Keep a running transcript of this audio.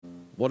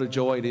What a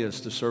joy it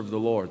is to serve the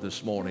Lord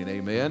this morning.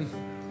 Amen.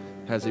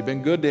 Has He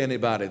been good to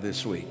anybody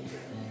this week?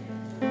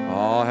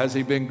 Oh, has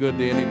He been good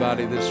to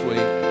anybody this week?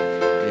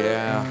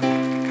 Yeah.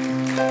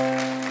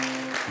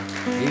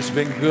 He's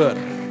been good,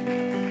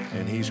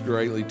 and He's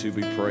greatly to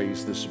be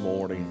praised this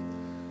morning.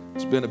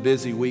 It's been a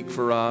busy week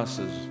for us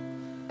as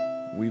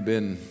we've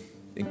been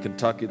in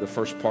Kentucky the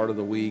first part of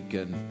the week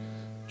and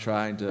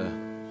trying to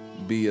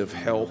be of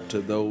help to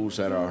those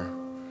that are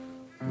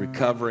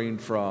recovering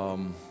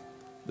from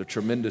the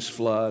tremendous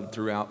flood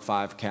throughout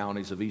 5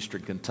 counties of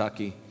eastern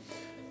Kentucky.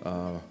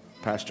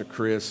 Pastor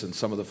Chris and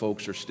some of the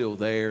folks are still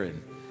there,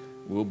 and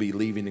we'll be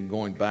leaving and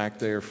going back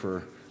there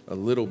for a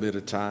little bit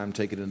of time,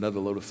 taking another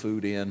load of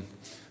food in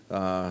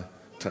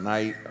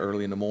tonight,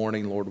 early in the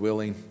morning, Lord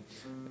willing.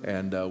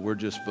 And we're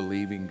just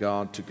believing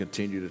God to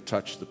continue to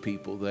touch the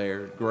people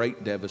there.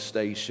 Great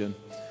devastation.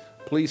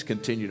 Please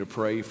continue to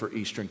pray for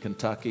eastern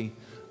Kentucky.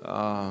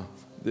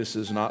 This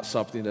is not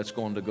something that's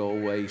going to go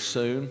away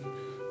soon,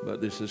 but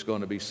this is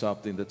going to be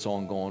something that's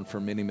ongoing for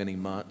many, many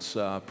months,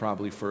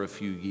 probably for a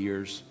few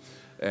years.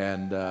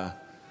 And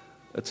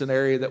it's an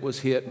area that was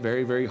hit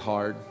very, very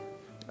hard.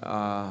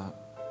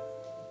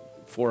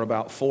 For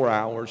about 4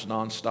 hours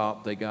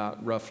nonstop, they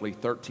got roughly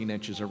 13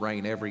 inches of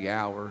rain every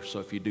hour. So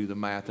if you do the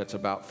math, that's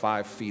about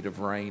 5 feet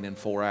of rain in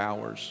 4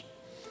 hours.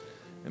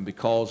 And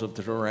because of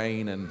the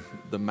rain and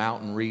the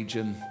mountain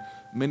region,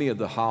 many of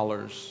the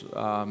hollers,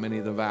 many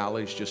of the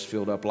valleys just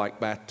filled up like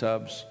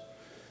bathtubs.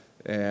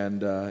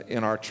 And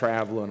in our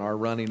travel and our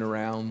running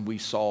around, we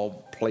saw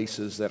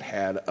places that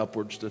had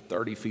upwards to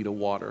 30 feet of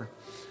water.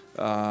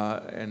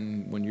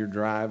 And when you're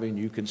driving,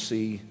 you can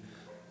see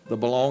the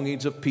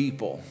belongings of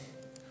people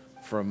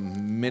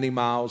from many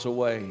miles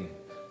away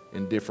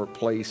in different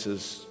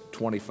places,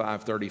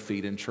 25, 30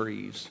 feet in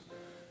trees.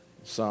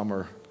 Some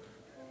are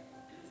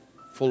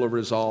full of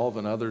resolve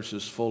and others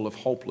is full of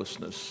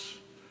hopelessness.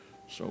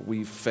 So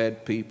we've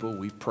fed people,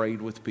 we've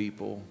prayed with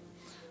people,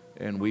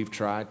 and we've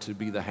tried to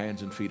be the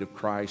hands and feet of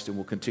Christ, and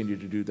we'll continue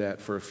to do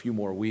that for a few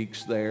more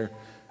weeks there.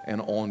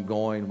 And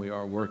ongoing, we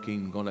are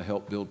going to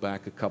help build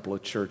back a couple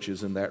of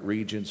churches in that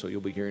region, so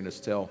you'll be hearing us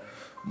tell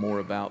more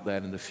about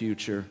that in the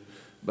future.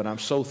 But I'm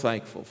so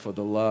thankful for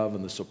the love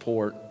and the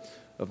support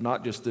of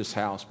not just this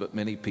house, but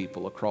many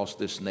people across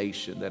this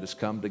nation that has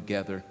come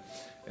together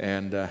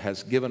and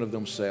has given of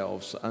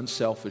themselves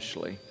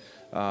unselfishly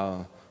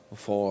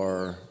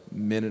for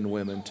men and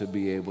women to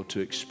be able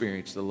to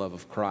experience the love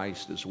of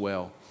Christ as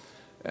well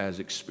as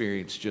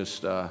experience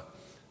just a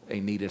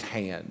needed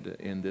hand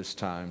in this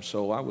time.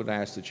 So I would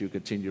ask that you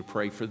continue to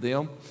pray for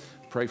them.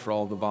 Pray for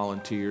all the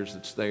volunteers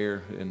that's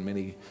there in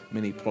many,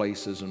 many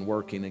places and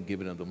working and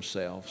giving of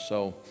themselves.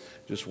 So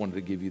just wanted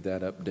to give you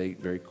that update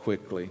very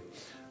quickly.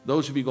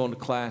 Those of you going to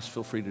class,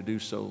 feel free to do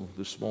so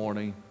this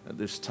morning at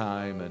this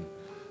time. And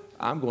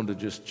I'm going to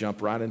just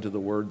jump right into the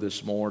Word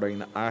this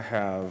morning. I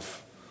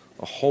have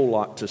a whole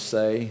lot to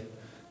say,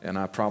 and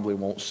I probably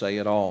won't say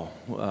it all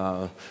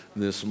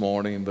this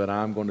morning, but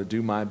I'm going to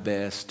do my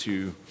best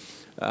to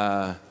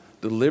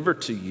deliver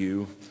to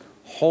you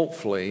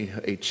hopefully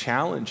a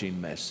challenging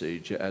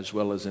message as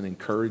well as an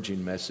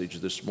encouraging message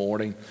this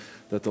morning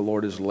that the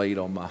Lord has laid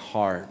on my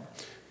heart.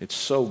 It's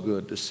so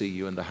good to see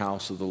you in the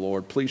house of the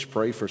Lord. Please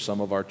pray for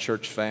some of our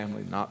church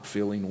family not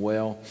feeling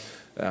well,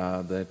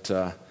 I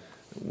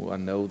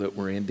know that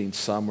we're ending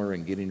summer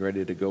and getting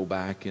ready to go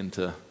back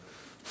into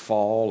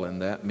fall,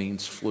 and that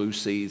means flu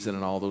season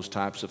and all those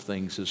types of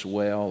things as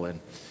well.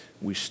 And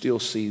we still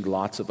see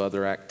lots of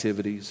other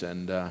activities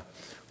and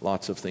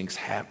lots of things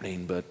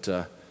happening,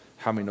 but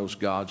how many knows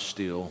God's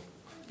still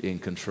in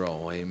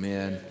control?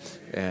 Amen.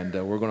 And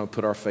we're going to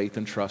put our faith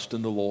and trust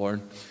in the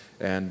Lord,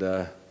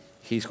 and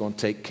He's going to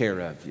take care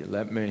of you.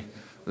 Let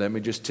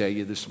me just tell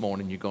you this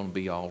morning, you're going to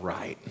be all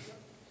right.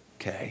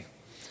 Okay?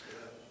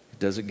 It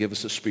doesn't give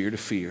us a spirit of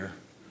fear,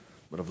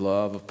 but of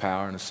love, of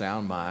power, and a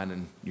sound mind,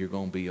 and you're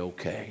going to be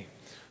okay.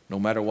 No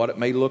matter what it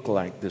may look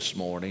like this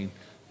morning,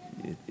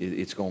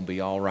 it's going to be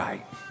all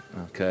right.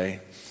 Okay?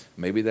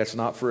 Maybe that's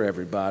not for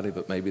everybody,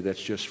 but maybe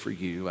that's just for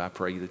you. I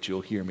pray that you'll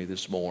hear me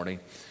this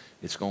morning.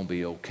 It's going to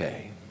be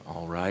okay,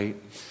 all right?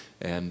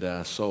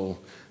 And so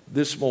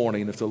this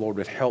morning, if the Lord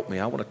would help me,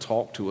 I want to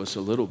talk to us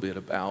a little bit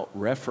about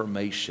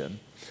reformation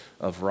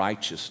of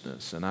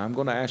righteousness. And I'm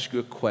going to ask you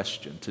a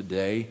question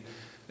today,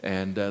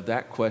 and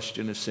that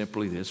question is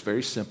simply this,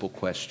 very simple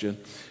question.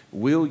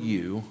 Will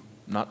you,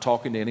 not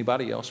talking to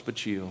anybody else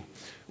but you,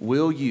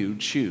 will you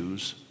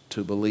choose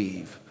to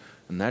believe?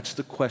 And that's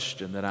the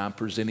question that I'm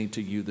presenting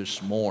to you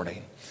this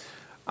morning.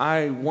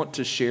 I want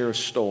to share a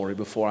story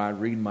before I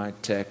read my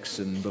text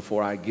and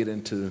before I get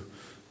into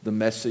the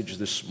message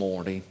this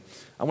morning.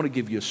 I want to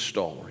give you a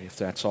story, if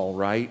that's all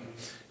right.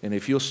 And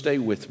if you'll stay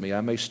with me,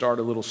 I may start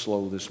a little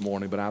slow this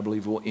morning, but I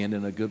believe we'll end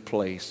in a good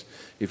place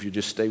if you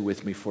just stay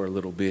with me for a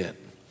little bit.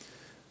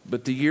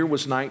 But the year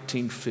was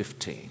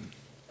 1915.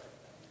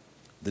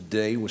 The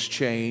day was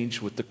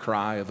changed with the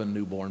cry of a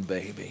newborn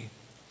baby.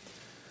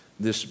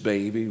 This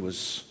baby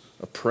was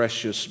a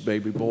precious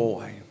baby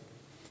boy.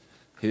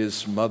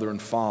 His mother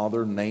and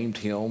father named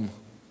him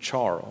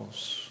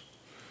Charles.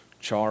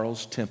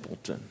 Charles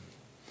Templeton.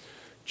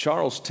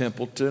 Charles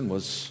Templeton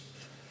was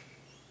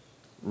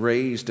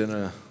raised in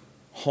a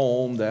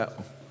home that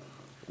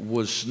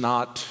was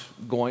not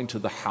going to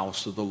the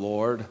house of the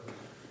Lord,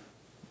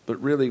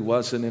 but really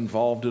wasn't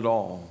involved at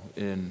all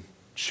in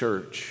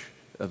church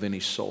of any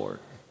sort.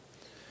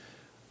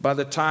 By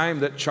the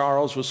time that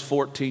Charles was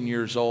 14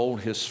 years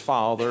old, his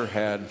father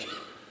had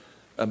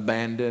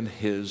abandoned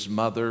his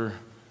mother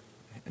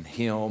and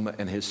him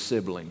and his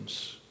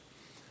siblings.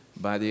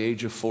 By the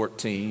age of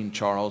 14,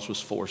 Charles was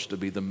forced to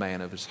be the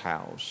man of his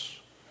house.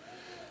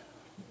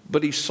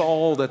 But he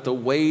saw that the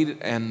weight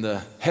and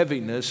the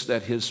heaviness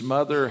that his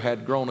mother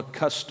had grown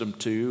accustomed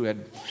to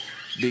had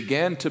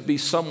began to be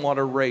somewhat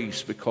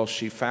erased, because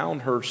she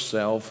found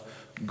herself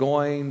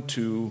going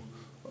to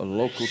a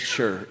local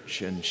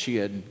church, and she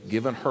had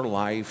given her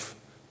life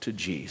to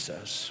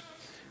Jesus.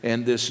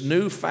 And this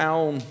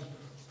newfound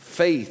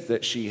faith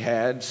that she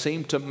had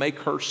seemed to make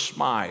her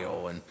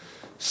smile and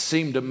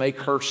seemed to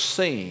make her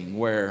sing,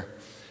 where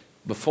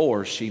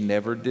before she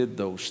never did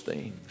those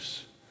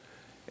things.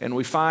 And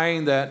we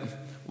find that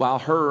while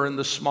her and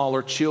the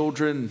smaller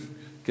children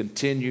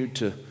continued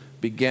to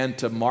begin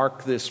to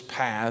mark this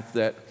path,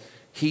 that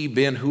he,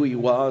 being who he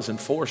was and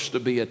forced to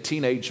be a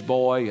teenage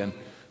boy and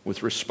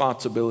with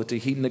responsibility,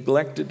 he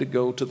neglected to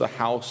go to the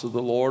house of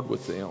the Lord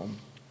with them.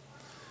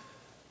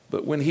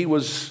 But when he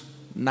was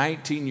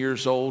 19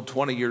 years old,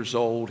 20 years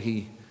old,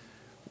 he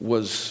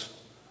was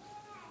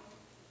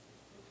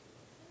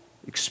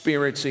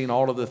experiencing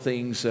all of the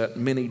things that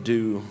many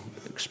do,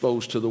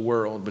 exposed to the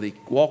world. But he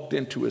walked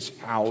into his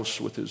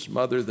house with his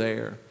mother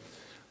there,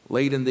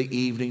 late in the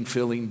evening,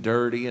 feeling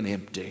dirty and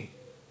empty,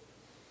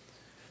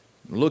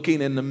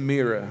 looking in the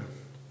mirror,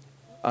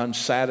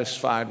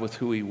 unsatisfied with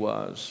who he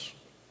was.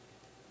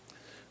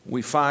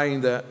 We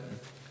find that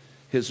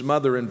his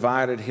mother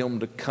invited him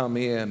to come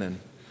in and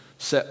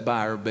sit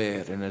by her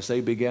bed. And as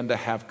they began to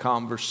have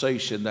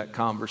conversation, that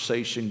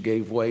conversation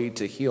gave way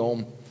to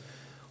him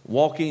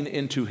walking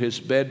into his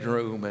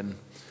bedroom and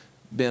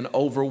been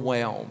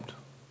overwhelmed.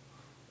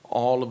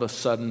 All of a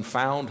sudden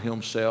found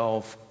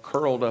himself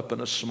curled up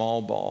in a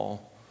small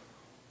ball,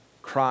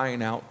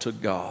 crying out to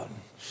God,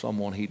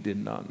 someone he did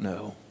not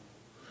know,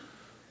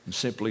 and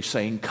simply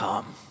saying,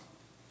 come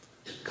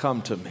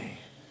to me.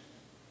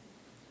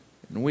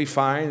 And we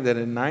find that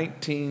in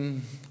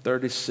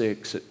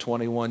 1936, at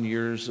 21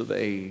 years of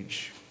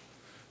age,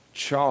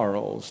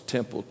 Charles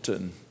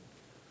Templeton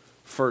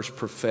first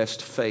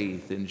professed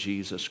faith in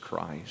Jesus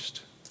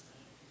Christ.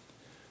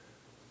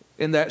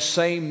 In that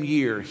same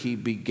year, he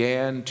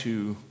began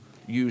to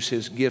use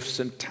his gifts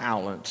and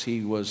talents.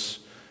 He was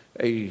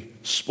a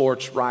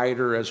sports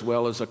writer as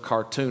well as a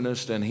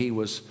cartoonist, and he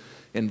was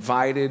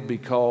invited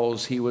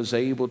because he was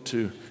able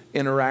to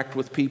interact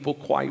with people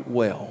quite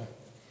well.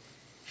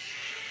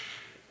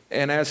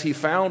 And as he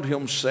found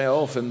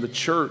himself, and the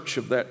church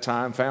of that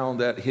time found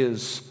that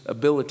his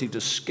ability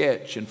to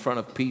sketch in front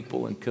of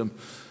people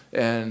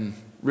and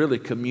really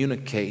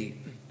communicate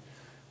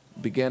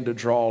began to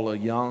draw a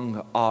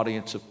young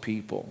audience of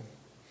people.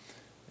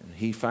 And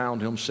he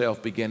found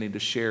himself beginning to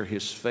share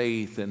his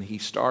faith, and he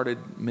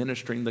started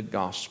ministering the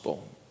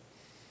gospel.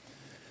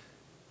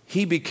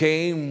 He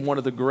became one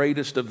of the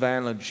greatest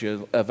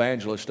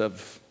evangelists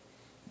of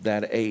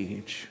that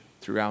age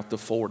throughout the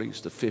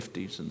 40s, the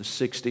 50s, and the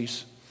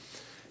 60s.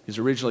 He's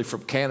originally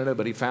from Canada,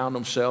 but he found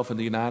himself in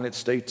the United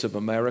States of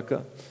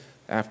America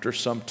after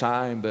some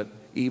time, but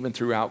even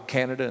throughout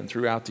Canada and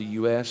throughout the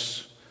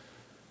U.S.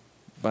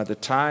 By the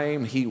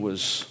time he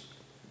was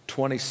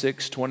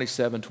 26,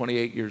 27,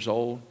 28 years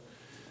old,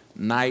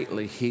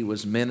 nightly he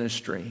was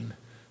ministering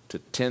to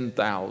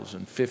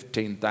 10,000,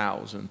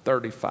 15,000,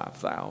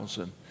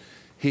 35,000.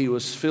 He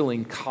was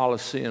filling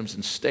coliseums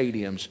and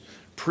stadiums,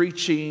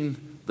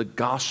 preaching the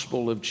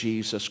gospel of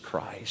Jesus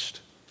Christ.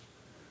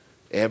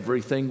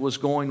 Everything was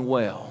going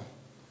well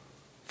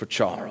for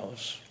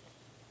Charles.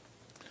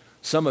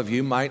 Some of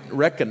you might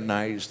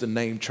recognize the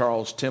name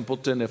Charles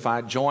Templeton if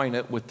I join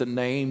it with the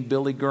name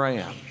Billy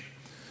Graham,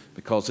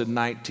 because in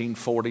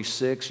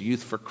 1946,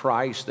 Youth for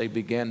Christ, they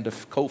began to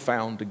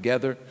co-found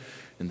together,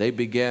 and they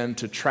began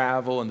to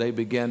travel, and they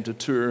began to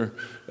tour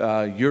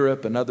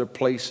Europe and other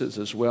places,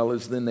 as well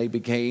as then they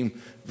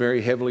became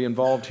very heavily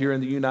involved here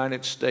in the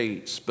United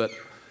States. But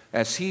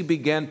as he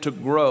began to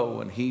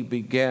grow and he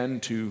began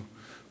to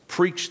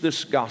preach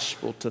this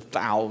gospel to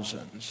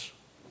thousands,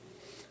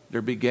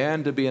 there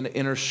began to be an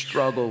inner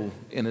struggle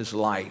in his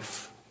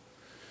life.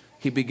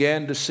 He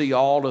began to see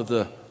all of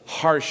the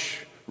harsh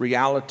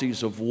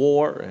realities of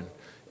war and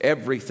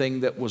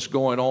everything that was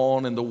going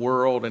on in the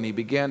world, and he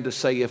began to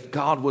say, if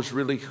God was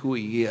really who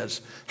he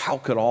is, how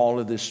could all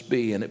of this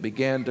be? And it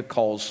began to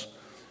cause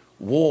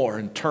war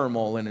and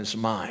turmoil in his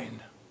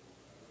mind.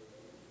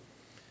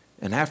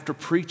 And after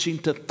preaching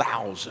to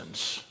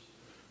thousands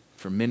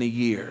for many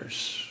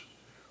years,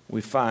 we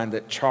find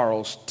that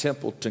Charles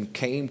Templeton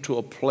came to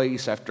a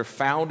place after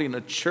founding a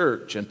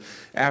church and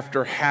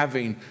after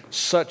having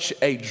such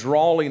a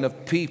drawing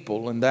of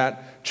people in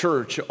that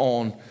church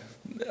on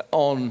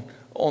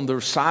on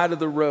the side of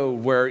the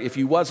road where if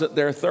you wasn't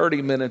there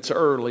 30 minutes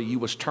early, you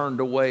was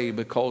turned away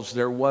because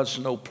there was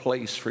no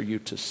place for you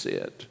to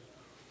sit.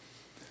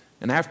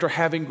 And after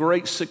having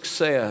great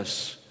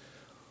success,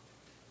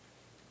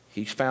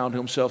 he found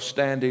himself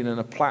standing in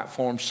a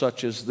platform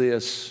such as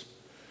this,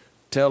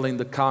 telling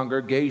the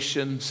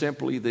congregation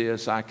simply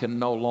this: I can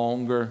no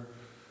longer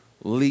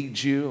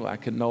lead you. I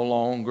can no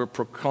longer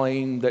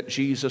proclaim that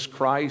Jesus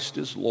Christ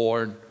is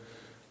Lord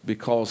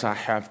because I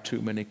have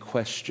too many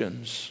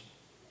questions.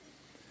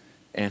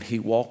 And he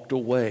walked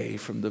away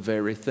from the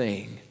very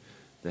thing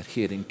that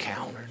he had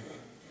encountered.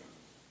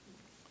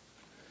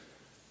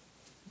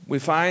 We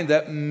find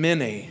that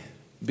many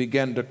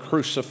began to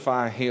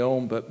crucify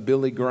him, but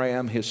Billy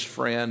Graham, his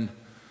friend,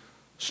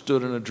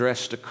 stood and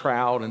addressed the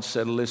crowd and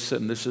said,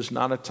 listen, this is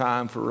not a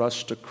time for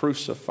us to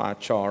crucify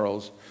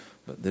Charles,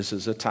 but this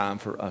is a time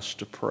for us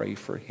to pray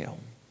for him.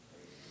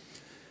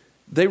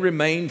 They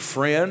remained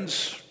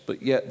friends,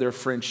 but yet their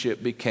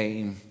friendship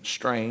became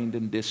strained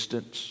and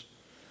distant.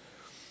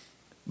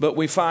 But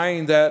we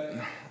find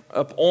that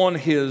upon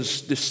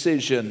his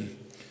decision,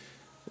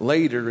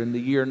 later in the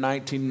year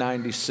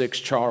 1996,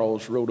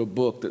 Charles wrote a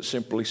book that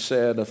simply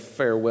said, A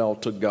Farewell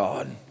to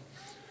God.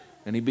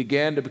 And he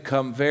began to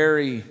become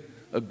very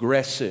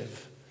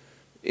aggressive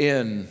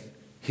in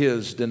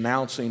his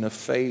denouncing of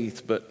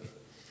faith, but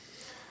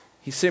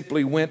he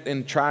simply went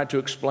and tried to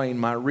explain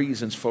my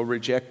reasons for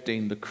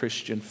rejecting the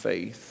Christian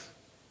faith.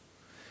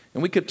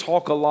 And we could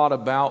talk a lot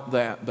about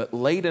that, but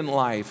late in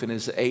life, in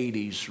his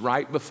 80s,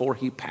 right before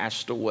he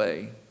passed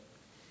away,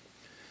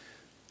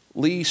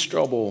 Lee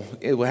Strobel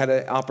had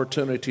an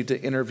opportunity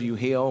to interview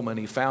him, and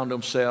he found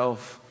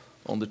himself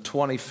on the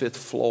 25th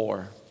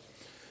floor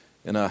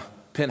in a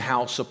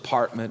penthouse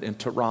apartment in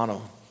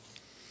Toronto.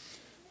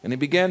 And he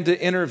began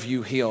to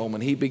interview him,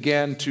 and he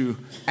began to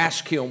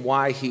ask him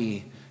why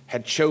he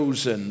had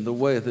chosen the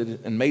way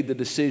that and made the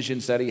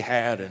decisions that he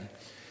had. And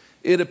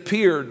it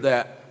appeared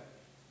that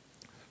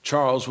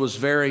Charles was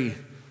very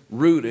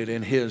rooted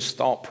in his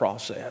thought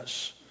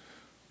process,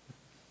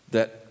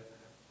 that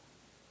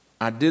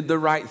I did the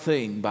right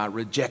thing by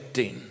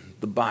rejecting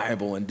the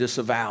Bible and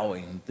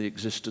disavowing the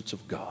existence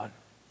of God.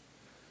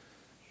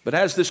 But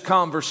as this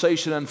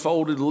conversation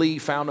unfolded, Lee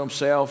found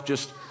himself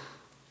just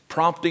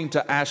prompting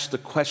to ask the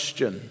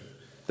question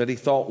that he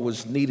thought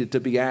was needed to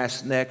be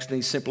asked next. And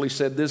he simply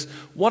said this: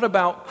 what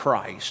about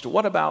Christ?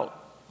 What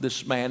about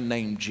this man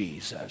named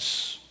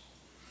Jesus?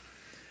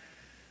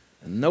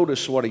 And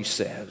notice what he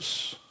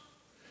says.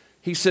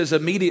 He says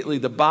immediately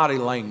the body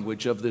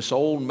language of this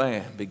old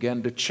man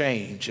began to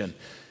change, and it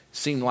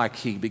seemed like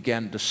he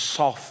began to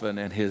soften,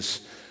 and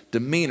his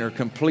demeanor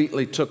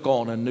completely took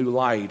on a new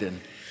light. And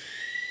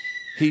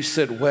he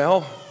said, he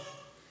was,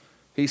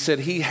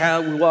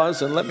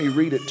 and let me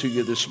read it to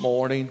you this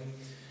morning.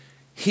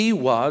 He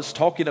was,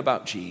 talking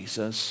about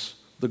Jesus,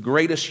 the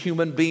greatest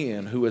human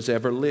being who has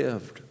ever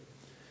lived.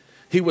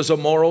 He was a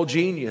moral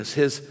genius.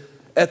 His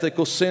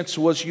ethical sense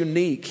was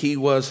unique. He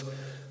was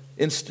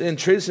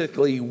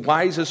intrinsically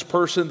wisest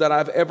person that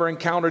I've ever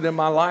encountered in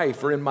my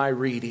life or in my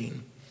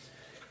reading.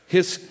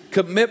 His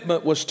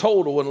commitment was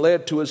total and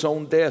led to his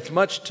own death,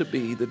 much to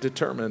be the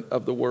determinant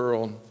of the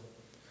world.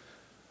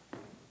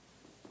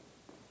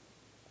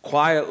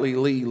 Quietly,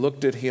 Lee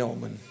looked at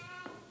him and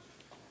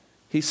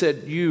he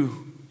said,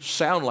 you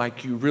sound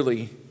like you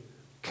really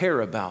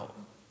care about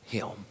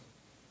him.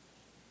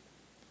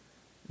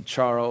 And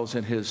Charles,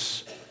 in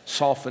his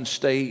softened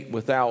state,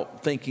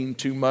 without thinking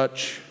too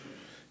much,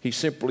 he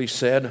simply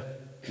said,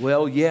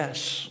 well,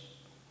 yes.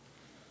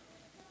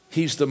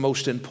 He's the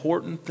most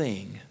important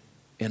thing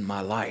in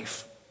my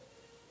life.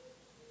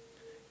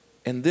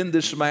 And then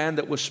this man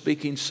that was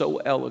speaking so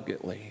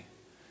elegantly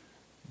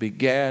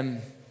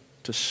began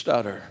to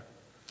stutter,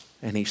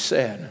 and he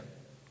said,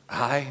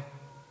 I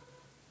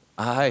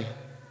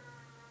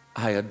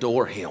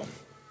adore him.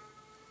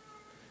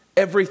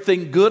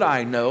 Everything good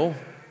I know,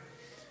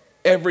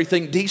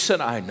 everything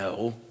decent I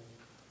know,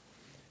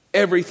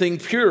 everything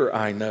pure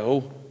I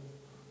know,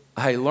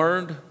 I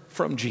learned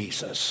from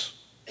Jesus.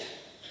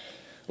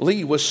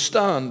 Lee was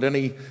stunned, and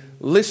he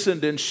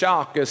listened in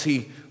shock as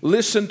he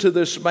listened to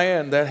this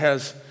man that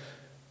has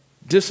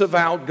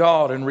disavowed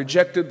God and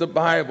rejected the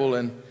Bible.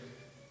 And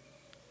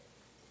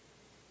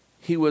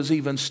he was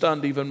even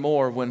stunned even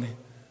more when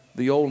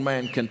the old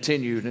man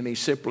continued, and he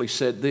simply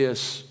said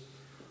this: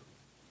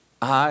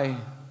 I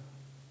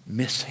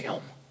miss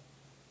him.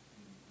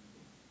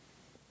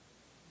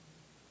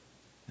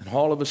 And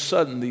all of a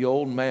sudden, the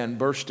old man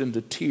burst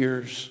into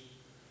tears,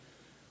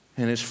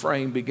 and his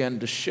frame began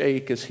to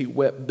shake as he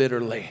wept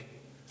bitterly.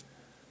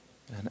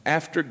 And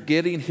after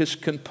getting his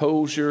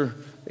composure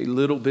a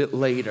little bit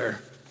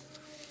later,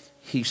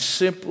 he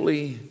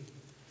simply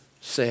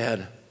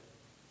said,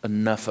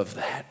 enough of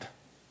that,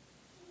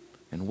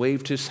 and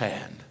waved his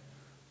hand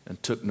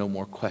and took no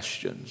more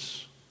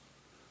questions.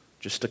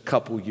 Just a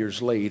couple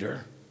years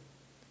later,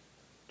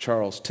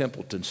 Charles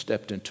Templeton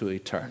stepped into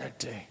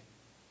eternity.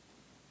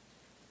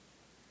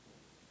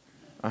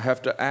 I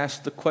have to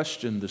ask the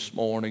question this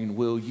morning,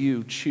 will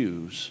you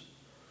choose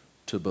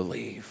to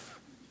believe?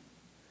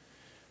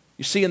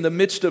 You see, in the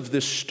midst of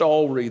this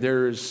story,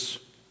 there's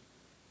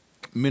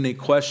many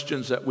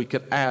questions that we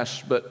could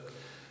ask, but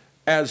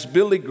as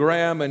Billy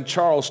Graham and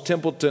Charles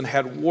Templeton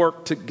had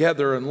worked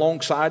together and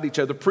alongside each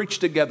other,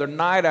 preached together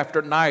night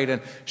after night,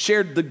 and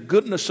shared the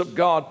goodness of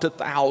God to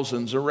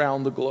thousands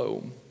around the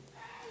globe,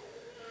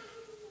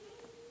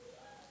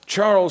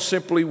 Charles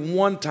simply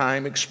one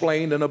time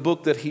explained in a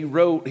book that he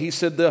wrote, he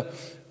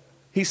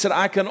said,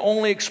 I can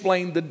only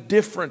explain the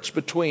difference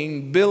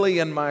between Billy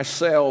and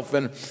myself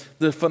and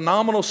the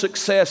phenomenal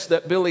success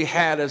that Billy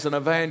had as an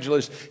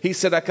evangelist. He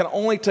said, I can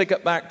only take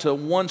it back to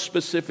one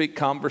specific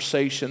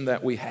conversation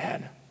that we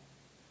had.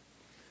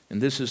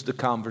 And this is the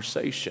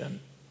conversation.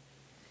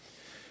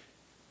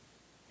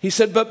 He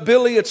said, but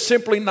Billy, it's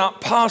simply not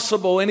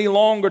possible any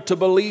longer to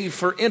believe,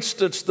 for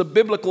instance, the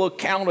biblical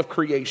account of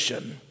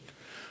creation.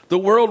 The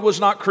world was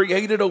not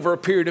created over a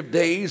period of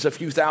days a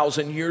few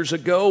thousand years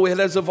ago. It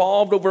has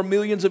evolved over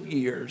millions of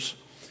years.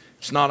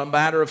 It's not a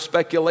matter of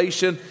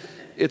speculation.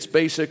 It's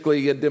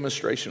basically a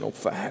demonstrational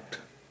fact.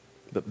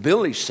 But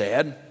Billy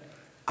said,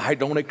 I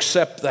don't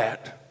accept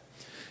that.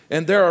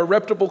 And there are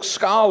reputable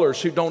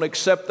scholars who don't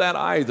accept that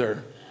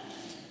either.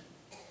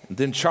 And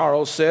then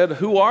Charles said,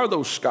 who are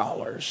those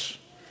scholars?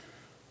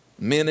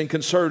 Men in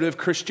conservative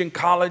Christian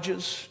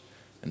colleges?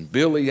 And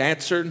Billy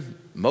answered,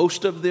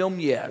 most of them,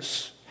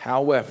 yes.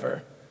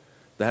 However,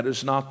 that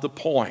is not the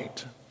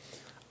point.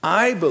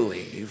 I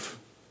believe,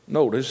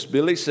 notice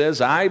Billy says,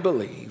 I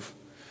believe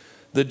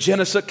the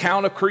Genesis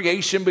account of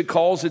creation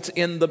because it's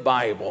in the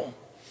Bible.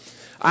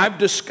 I've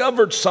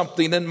discovered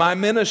something in my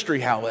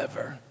ministry,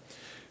 however.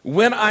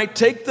 When I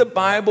take the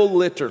Bible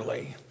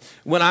literally,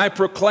 when I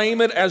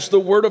proclaim it as the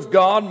Word of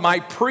God,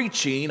 my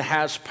preaching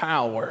has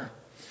power.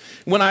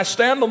 When I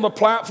stand on the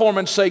platform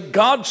and say,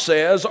 God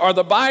says, or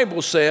the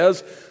Bible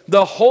says,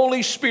 the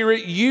Holy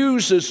Spirit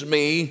uses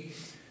me,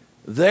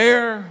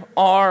 there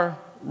are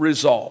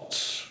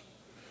results.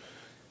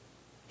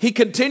 He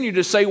continued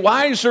to say,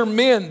 wiser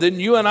men than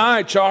you and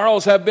I,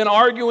 Charles, have been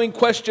arguing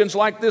questions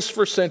like this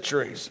for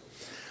centuries.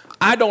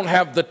 I don't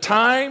have the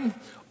time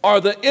or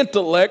the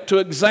intellect to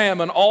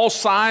examine all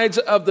sides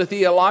of the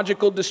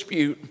theological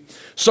dispute.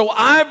 So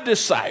I've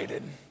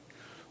decided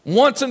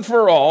once and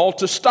for all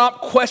to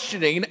stop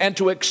questioning and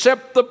to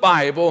accept the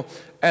Bible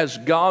as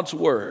God's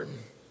Word.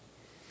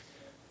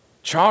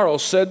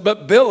 Charles said,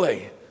 but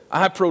Billy,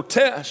 I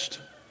protest.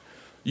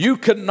 You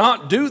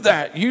cannot do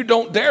that. You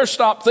don't dare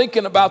stop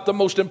thinking about the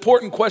most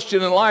important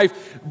question in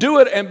life. Do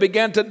it and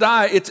begin to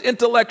die. It's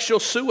intellectual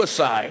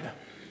suicide.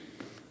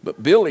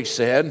 But Billy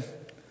said,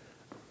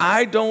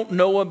 I don't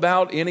know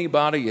about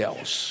anybody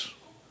else,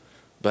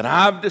 but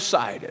I've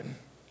decided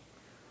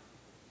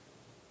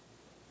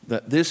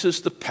that this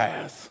is the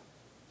path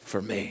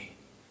for me.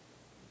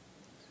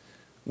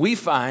 We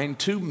find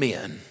two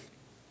men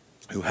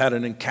who had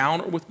an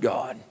encounter with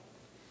God.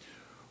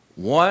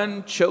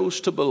 One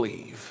chose to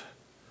believe,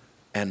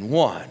 and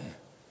one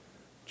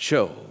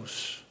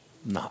chose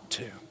not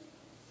to.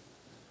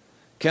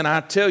 Can I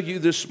tell you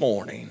this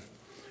morning,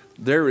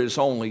 there is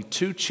only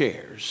two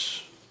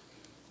chairs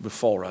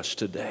before us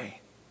today,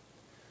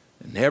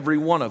 and every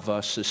one of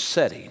us is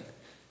sitting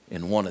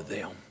in one of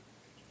them.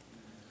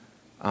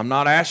 I'm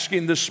not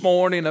asking this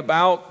morning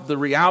about the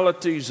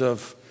realities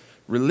of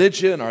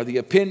religion or the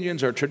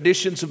opinions or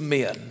traditions of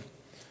men.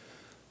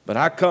 But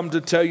I come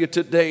to tell you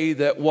today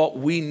that what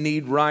we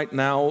need right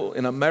now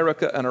in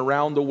America and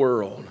around the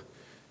world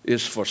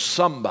is for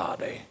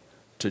somebody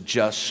to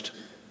just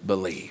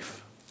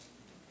believe.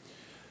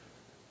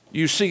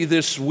 You see,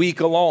 this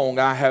week alone,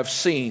 I have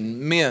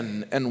seen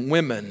men and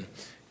women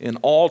in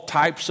all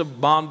types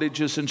of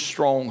bondages and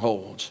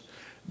strongholds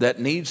that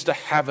needs to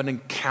have an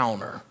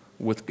encounter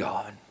with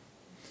God.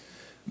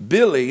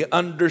 Billy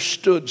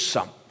understood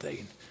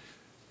something.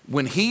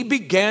 When he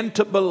began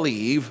to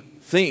believe,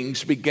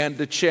 things began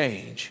to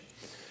change.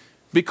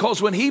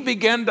 Because when he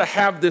began to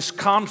have this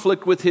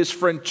conflict with his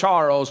friend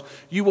Charles,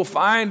 you will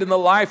find in the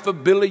life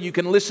of Billy, you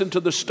can listen to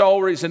the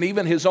stories and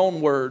even his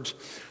own words,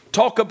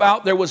 talk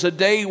about there was a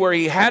day where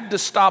he had to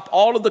stop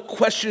all of the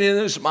questioning in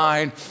his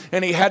mind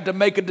and he had to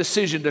make a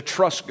decision to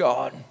trust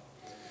God.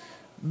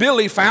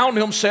 Billy found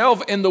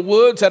himself in the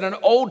woods at an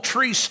old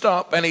tree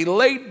stump, and he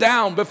laid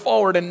down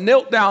before it and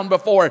knelt down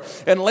before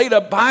it and laid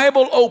a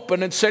Bible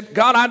open and said,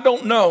 God, I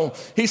don't know.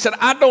 He said,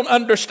 I don't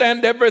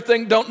understand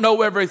everything, don't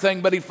know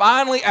everything. But he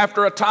finally,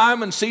 after a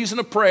time and season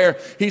of prayer,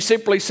 he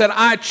simply said,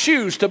 I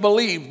choose to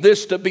believe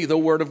this to be the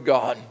Word of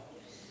God.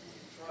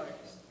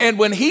 And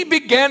when he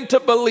began to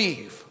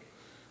believe,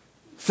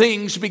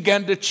 things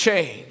began to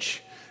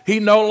change. He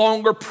no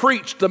longer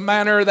preached the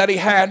manner that he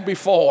had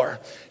before.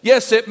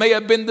 Yes, it may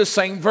have been the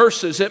same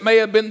verses. It may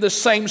have been the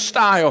same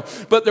style,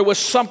 but there was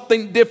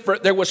something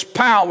different. There was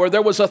power.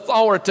 There was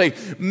authority.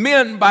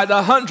 Men by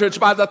the hundreds,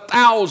 by the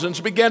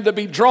thousands began to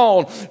be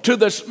drawn to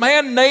this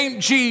man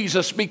named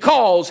Jesus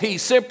because he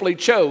simply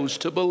chose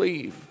to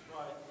believe.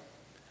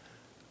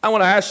 I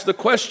want to ask the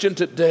question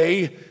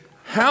today,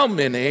 how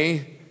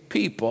many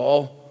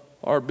people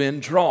are being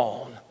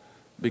drawn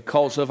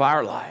because of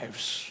our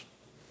lives?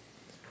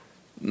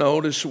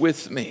 Notice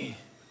with me,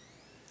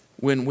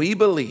 When we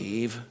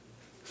believe,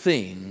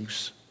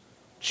 things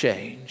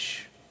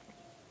change.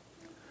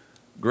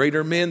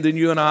 Greater men than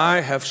you and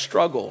I have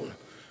struggled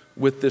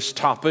with this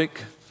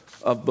topic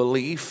of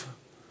belief.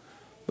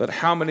 But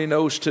how many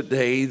knows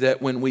today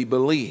that when we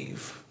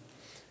believe,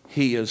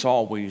 He is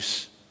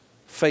always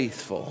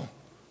faithful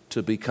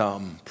to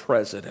become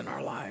present in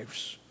our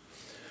lives?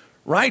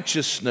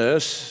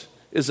 Righteousness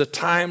is a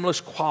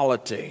timeless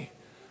quality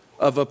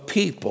of a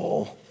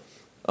people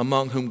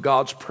among whom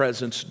God's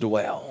presence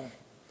dwell.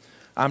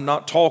 I'm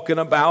not talking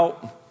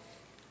about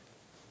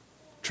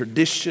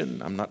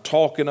tradition. I'm not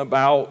talking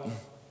about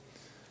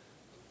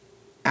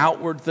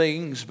outward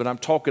things, but I'm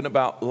talking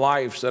about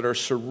lives that are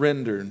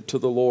surrendered to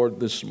the Lord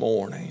this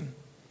morning.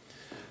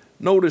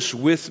 Notice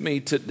with me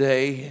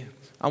today,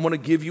 I want to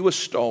give you a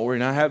story,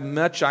 and I have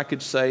much I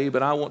could say,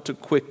 but I want to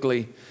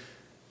quickly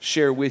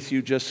share with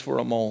you just for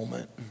a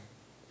moment.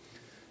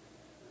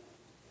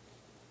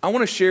 I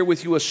want to share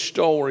with you a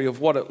story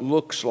of what it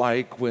looks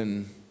like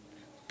when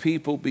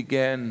people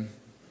begin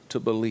to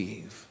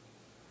believe.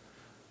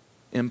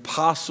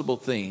 Impossible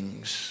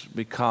things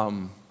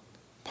become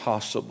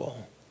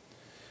possible.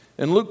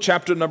 In Luke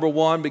chapter number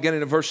 1,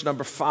 beginning in verse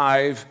number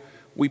 5,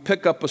 we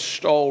pick up a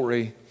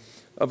story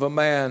of a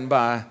man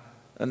by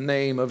a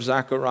name of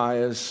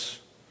Zacharias,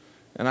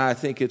 and I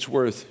think it's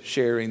worth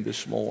sharing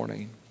this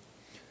morning.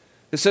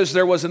 It says,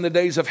 there was in the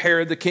days of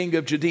Herod the king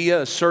of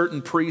Judea a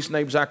certain priest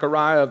named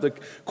Zachariah of the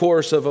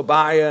course of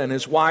Abiah, and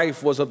his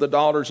wife was of the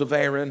daughters of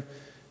Aaron,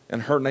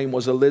 and her name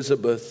was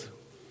Elizabeth.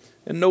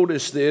 And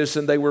notice this,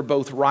 and they were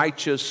both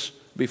righteous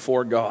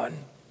before God,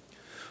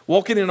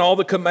 walking in all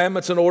the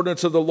commandments and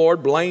ordinances of the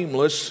Lord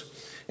blameless.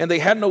 And they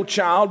had no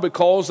child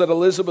because that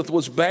Elizabeth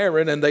was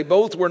barren, and they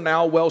both were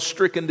now well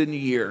stricken in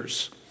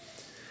years.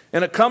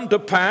 And it come to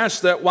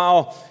pass that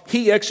while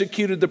he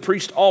executed the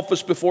priest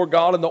office before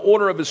God in the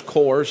order of his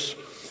course,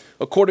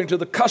 according to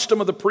the custom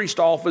of the priest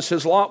office,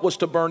 his lot was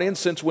to burn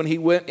incense when he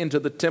went into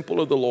the temple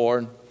of the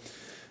Lord.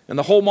 And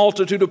the whole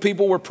multitude of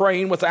people were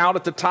praying without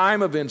at the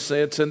time of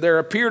incense. And there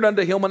appeared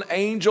unto him an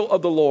angel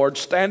of the Lord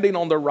standing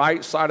on the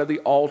right side of the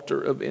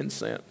altar of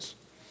incense.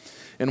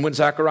 And when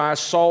Zacharias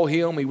saw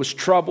him, he was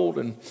troubled,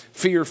 and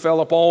fear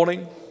fell upon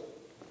him.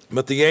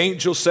 But the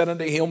angel said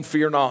unto him,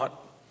 fear not,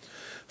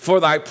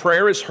 for thy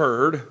prayer is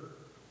heard.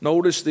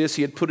 Notice this,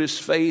 he had put his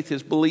faith,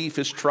 his belief,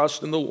 his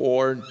trust in the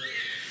Lord.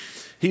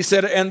 He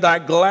said, and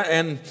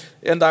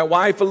thy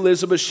wife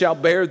Elizabeth shall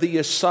bear thee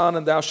a son,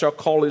 and thou shalt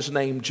call his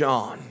name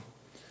John.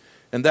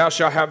 And thou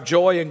shalt have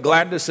joy and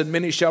gladness, and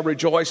many shall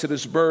rejoice at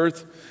his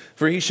birth.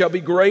 For he shall be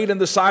great in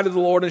the sight of the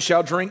Lord, and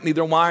shall drink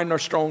neither wine nor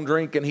strong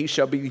drink, and he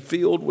shall be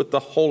filled with the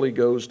Holy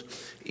Ghost,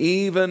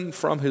 even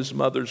from his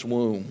mother's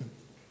womb.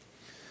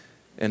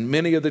 And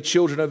many of the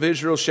children of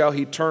Israel shall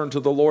he turn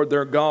to the Lord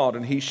their God,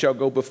 and he shall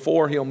go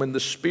before him in the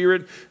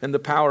spirit and the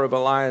power of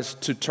Elias,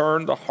 to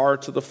turn the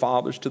hearts of the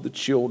fathers to the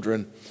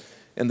children,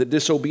 and the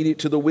disobedient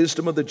to the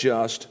wisdom of the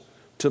just,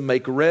 to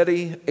make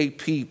ready a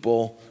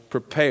people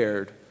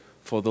prepared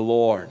for the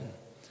Lord.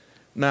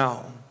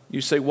 Now, you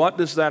say, what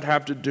does that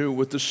have to do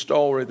with the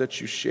story that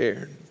you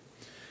shared?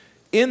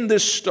 In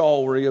this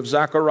story of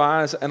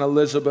Zacharias and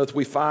Elizabeth,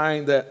 we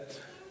find that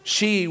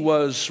she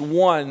was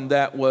one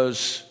that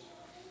was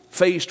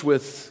faced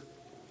with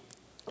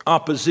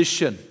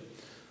opposition.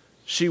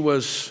 She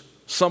was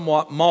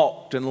somewhat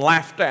mocked and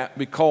laughed at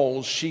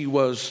because she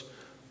was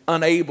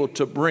unable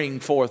to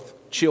bring forth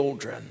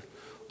children.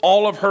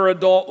 All of her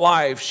adult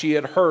life, she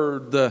had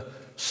heard the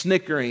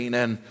snickering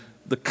and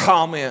the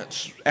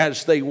comments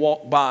as they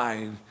walked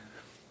by.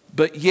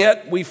 But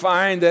yet we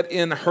find that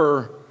in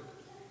her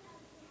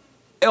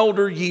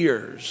elder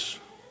years,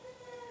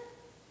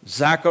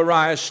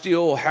 Zacharias,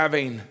 still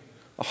having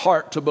a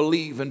heart to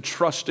believe and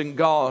trust in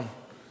God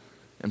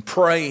and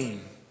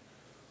praying,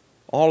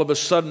 all of a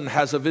sudden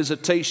has a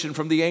visitation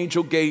from the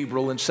angel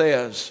Gabriel and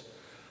says,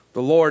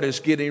 the Lord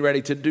is getting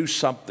ready to do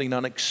something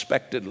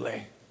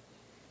unexpectedly.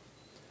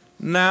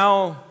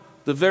 Now,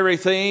 the very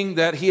thing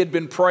that he had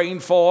been praying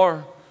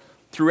for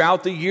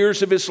throughout the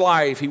years of his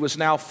life, he was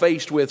now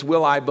faced with,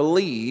 will I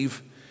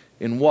believe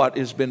in what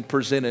has been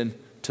presented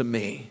to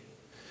me?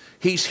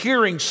 He's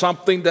hearing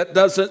something that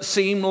doesn't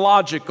seem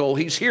logical.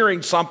 He's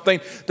hearing something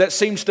that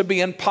seems to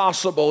be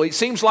impossible. It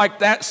seems like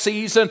that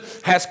season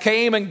has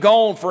came and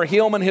gone for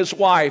him and his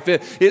wife.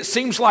 It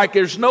seems like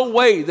there's no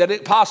way that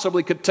it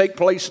possibly could take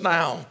place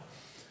now.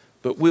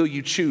 But will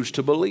you choose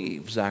to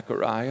believe,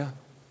 Zechariah?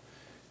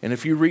 And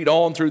if you read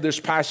on through this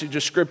passage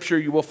of Scripture,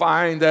 you will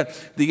find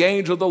that the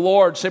angel of the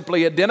Lord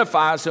simply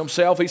identifies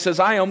himself. He says,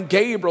 I am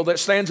Gabriel that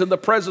stands in the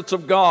presence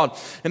of God.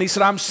 And he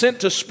said, I'm sent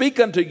to speak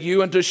unto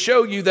you and to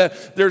show you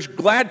that there's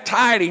glad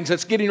tidings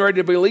that's getting ready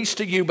to be released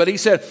to you. But he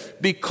said,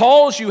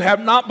 because you have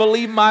not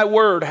believed my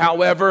word,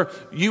 however,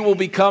 you will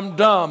become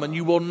dumb and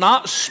you will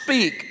not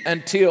speak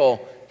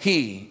until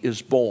he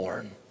is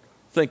born.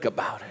 Think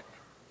about it.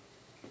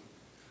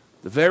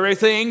 The very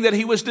thing that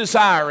he was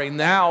desiring,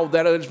 now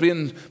that it has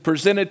been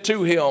presented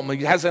to him,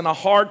 he has a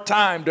hard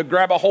time to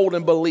grab a hold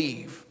and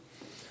believe.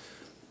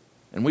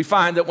 And we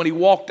find that when he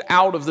walked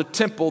out of the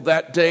temple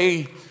that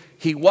day,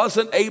 he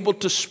wasn't able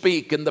to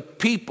speak, and the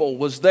people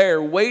was there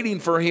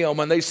waiting for him,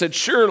 and they said,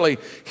 surely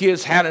he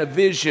has had a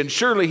vision.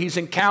 Surely he's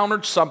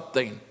encountered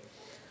something.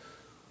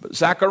 But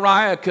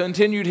Zechariah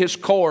continued his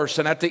course,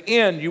 and at the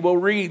end you will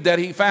read that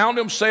he found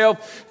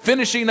himself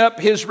finishing up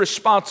his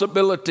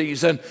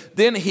responsibilities, and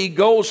then he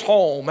goes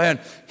home, and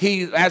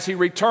as he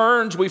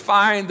returns, we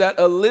find that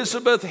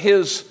Elizabeth,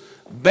 his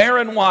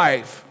barren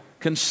wife,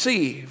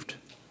 conceived,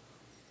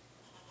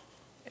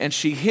 and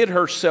she hid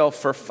herself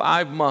for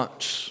 5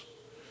 months.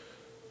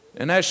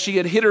 And as she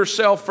had hid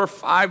herself for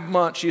 5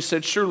 months, she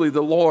said, surely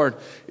the Lord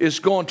is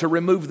going to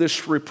remove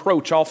this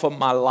reproach off of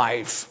my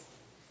life.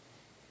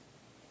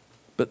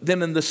 But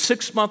then in the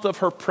 6th month of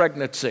her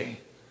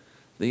pregnancy,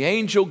 the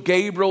angel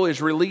Gabriel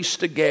is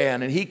released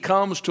again, and he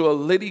comes to a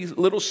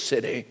little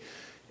city,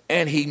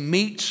 and he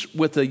meets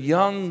with a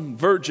young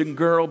virgin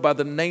girl by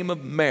the name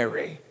of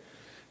Mary.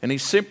 And he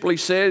simply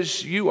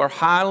says, you are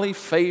highly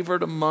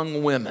favored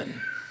among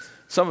women.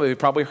 Some of you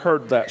probably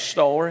heard that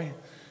story.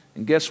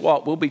 And guess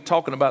what? We'll be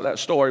talking about that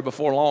story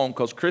before long,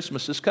 because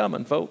Christmas is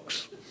coming,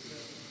 folks.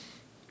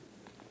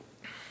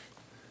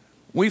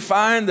 We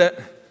find that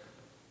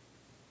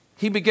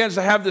he begins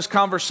to have this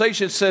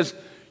conversation. It says,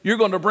 you're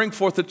going to bring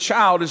forth a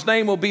child. His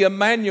name will be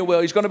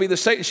Emmanuel. He's going to be the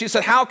Savior. She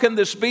said, how can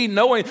this be,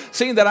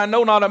 seeing that I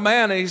know not a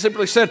man? And he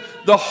simply said,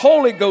 the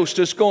Holy Ghost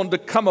is going to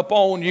come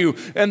upon you,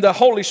 and the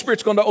Holy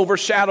Spirit's going to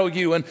overshadow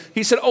you. And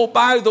he said, oh,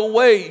 by the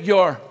way,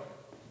 your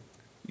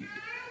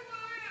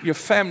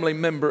family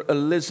member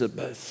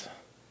Elizabeth,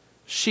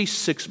 she's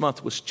 6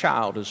 months with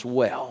child as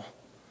well.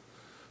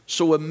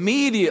 So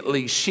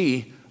immediately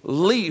she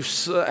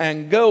leaves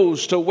and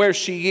goes to where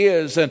she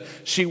is, and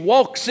she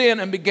walks in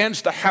and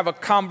begins to have a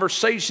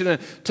conversation and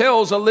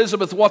tells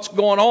Elizabeth what's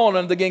going on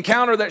and the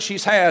encounter that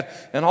she's had.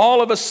 And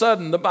all of a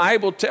sudden, the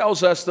Bible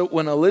tells us that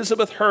when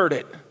Elizabeth heard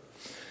it,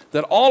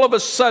 that all of a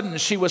sudden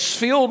she was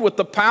filled with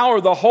the power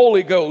of the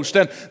Holy Ghost,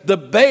 and the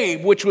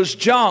babe, which was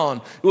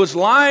John, was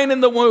lying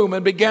in the womb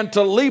and began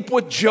to leap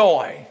with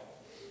joy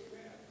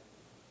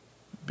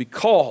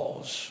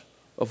because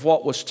of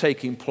what was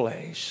taking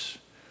place.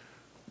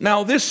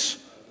 Now this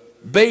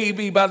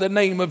baby by the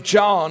name of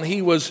John,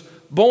 he was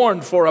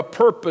born for a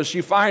purpose.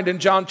 You find in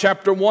John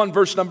chapter 1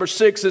 verse number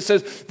 6, it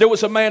says, there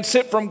was a man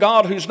sent from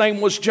God whose name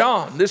was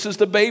John. This is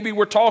the baby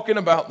we're talking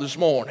about this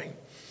morning.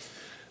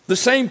 The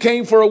same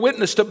came for a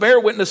witness, to bear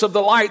witness of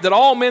the light, that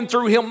all men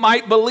through him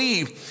might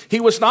believe. He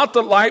was not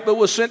the light, but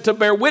was sent to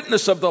bear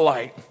witness of the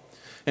light.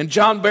 And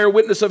John bare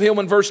witness of him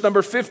in verse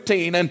number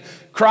 15, and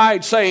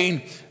cried,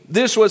 saying,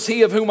 this was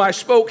he of whom I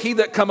spoke. He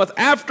that cometh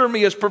after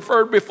me is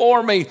preferred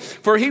before me,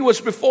 for he was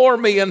before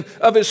me, and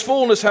of his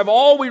fullness have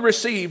all we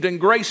received, and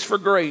grace for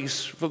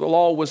grace. For the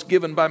law was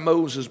given by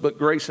Moses, but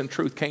grace and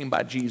truth came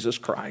by Jesus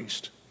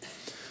Christ.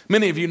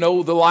 Many of you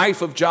know the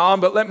life of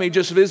John, but let me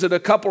just visit a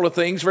couple of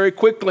things very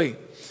quickly.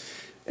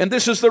 And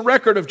this is the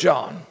record of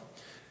John.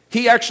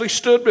 He actually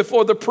stood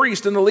before the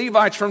priest and the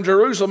Levites from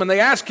Jerusalem, and they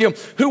asked him,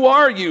 who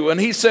are you?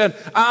 And he said,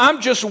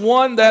 I'm just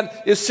one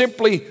that is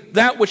simply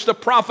that which the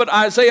prophet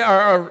Isaiah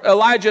or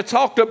Elijah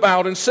talked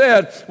about and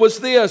said was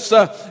this,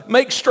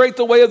 make straight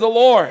the way of the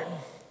Lord.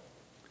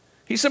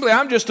 He simply,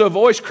 I'm just a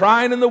voice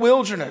crying in the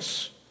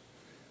wilderness.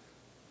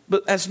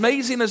 But as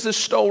amazing as this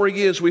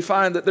story is, we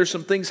find that there's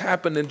some things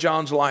happened in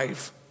John's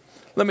life.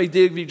 Let me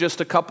give you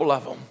just a couple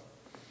of them.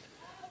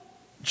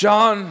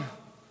 John,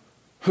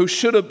 who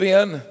should have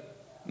been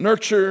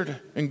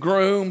nurtured and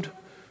groomed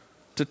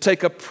to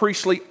take a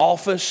priestly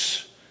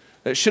office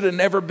that should have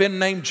never been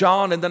named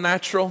John in the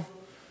natural.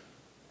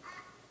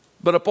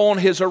 But upon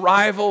his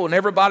arrival, and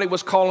everybody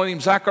was calling him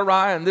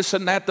Zechariah and this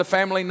and that, the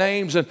family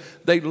names, and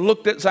they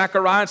looked at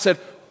Zechariah and said,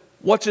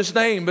 what's his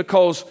name?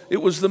 Because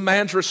it was the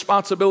man's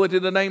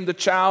responsibility to name the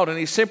child, and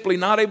he's simply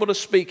not able to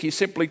speak. He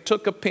simply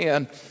took a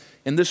pen.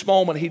 In this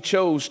moment, he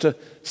chose to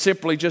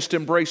simply just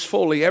embrace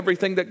fully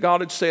everything that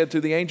God had said through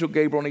the angel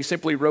Gabriel, and he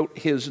simply wrote,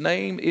 his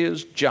name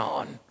is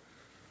John.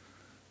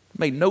 It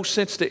made no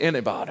sense to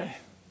anybody,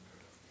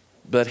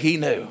 but he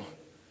knew,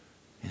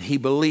 and he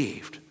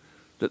believed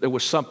that there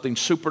was something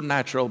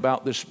supernatural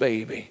about this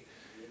baby,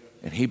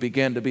 and he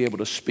began to be able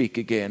to speak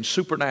again.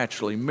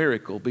 Supernaturally,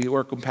 miracle,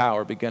 work and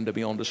power began to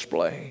be on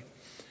display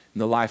in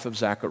the life of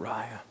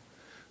Zechariah.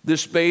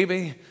 This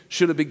baby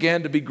should have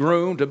began to be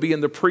groomed to be in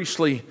the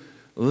priestly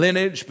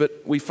lineage,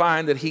 but we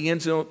find that he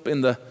ends up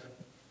in the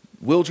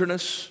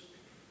wilderness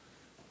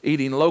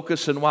eating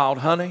locusts and wild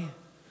honey.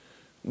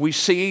 We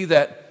see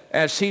that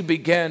as he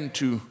began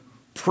to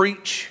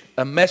preach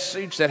a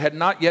message that had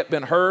not yet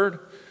been heard,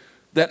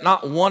 that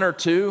not one or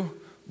two,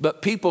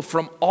 but people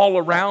from all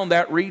around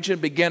that region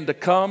began to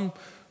come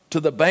to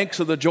the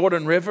banks of the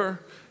Jordan River,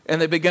 And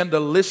they began to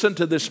listen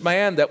to this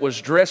man that was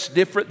dressed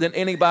different than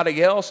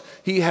anybody else.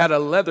 He had a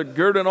leather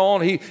girdle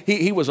on.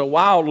 He was a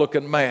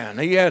wild-looking man.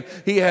 He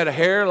had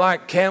hair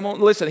like camel.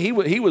 Listen, he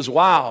was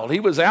wild. He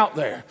was out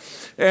there.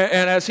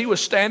 And as he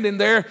was standing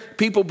there,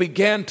 people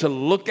began to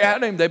look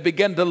at him. They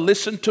began to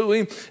listen to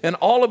him. And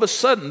all of a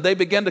sudden, they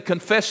began to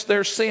confess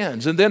their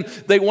sins. And then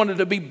they wanted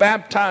to be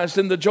baptized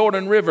in the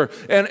Jordan River.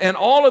 And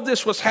all of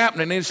this was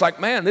happening. And it's like,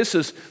 man, this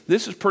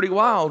is pretty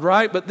wild,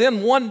 right? But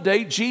then one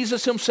day,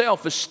 Jesus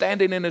himself is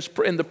standing in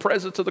the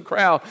presence of the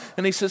crowd.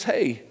 And he says,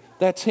 hey,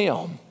 that's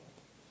him.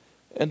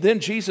 And then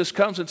Jesus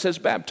comes and says,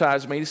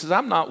 baptize me. He says,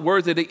 I'm not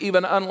worthy to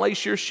even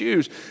unlace your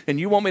shoes. And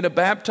you want me to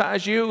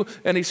baptize you?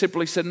 And he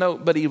simply said, no.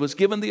 But he was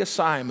given the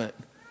assignment.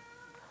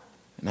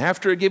 And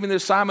after giving the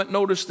assignment,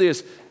 notice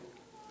this.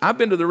 I've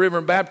been to the river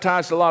and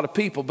baptized a lot of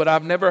people, but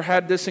I've never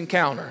had this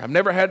encounter. I've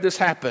never had this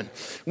happen.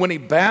 When he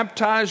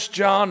baptized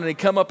John and he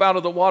come up out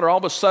of the water, all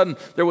of a sudden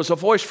there was a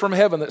voice from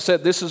heaven that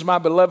said, this is my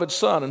beloved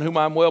son in whom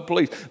I'm well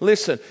pleased.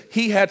 Listen,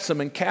 he had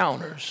some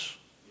encounters.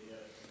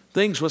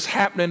 Things was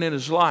happening in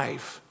his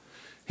life.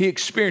 He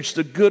experienced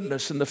the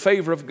goodness and the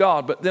favor of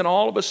God. But then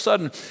all of a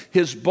sudden,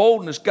 his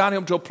boldness got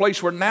him to a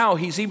place where now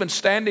he's even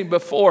standing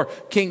before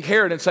King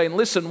Herod and saying,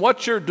 listen,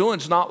 what you're doing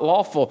is not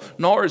lawful,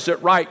 nor is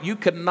it right. You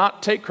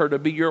cannot take her to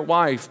be your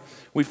wife.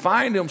 We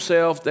find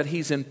himself that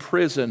he's in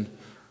prison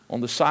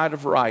on the side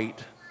of right.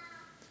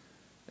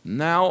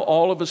 Now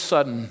all of a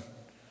sudden,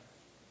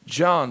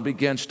 John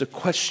begins to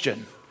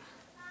question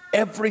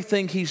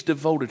everything he's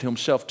devoted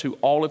himself to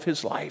all of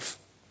his life.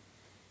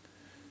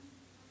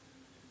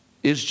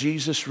 Is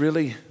Jesus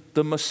really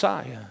the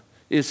Messiah?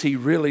 Is he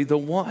really the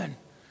one?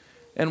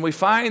 And we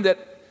find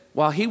that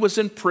while he was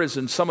in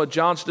prison, some of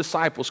John's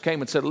disciples came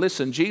and said,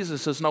 listen,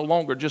 Jesus is no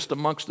longer just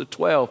amongst the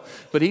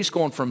 12, but he's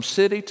going from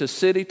city to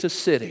city to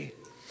city.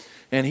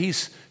 And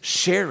he's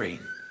sharing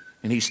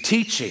and he's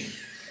teaching.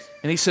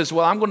 And he says,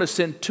 well, I'm going to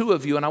send 2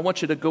 of you and I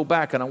want you to go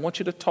back and I want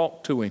you to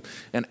talk to him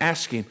and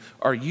ask him,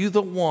 are you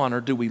the one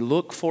or do we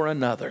look for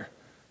another?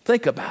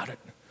 Think about it.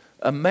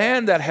 A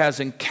man that has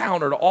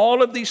encountered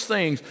all of these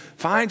things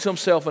finds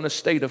himself in a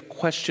state of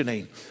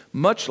questioning,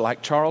 much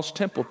like Charles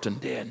Templeton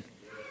did.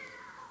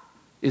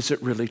 Is it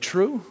really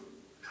true?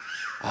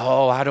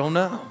 Oh, I don't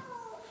know.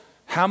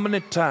 How many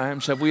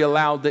times have we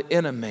allowed the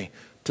enemy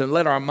to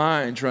let our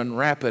minds run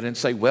rapid and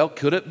say, well,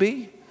 could it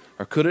be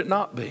or could it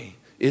not be?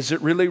 Is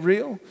it really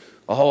real?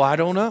 Oh, I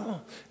don't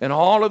know. And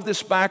all of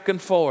this back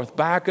and forth.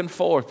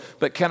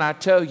 But can I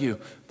tell you,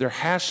 there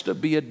has to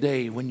be a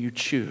day when you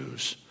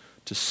choose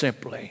to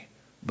simply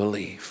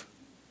believe.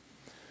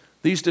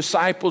 These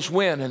disciples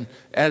went, and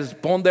as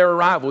upon their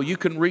arrival, you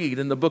can read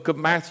in the book of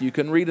Matthew, you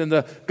can read in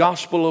the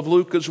Gospel of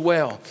Luke as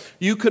well.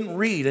 You can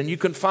read and you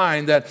can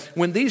find that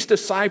when these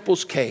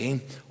disciples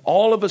came,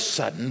 all of a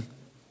sudden,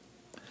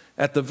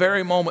 at the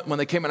very moment when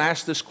they came and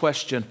asked this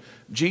question,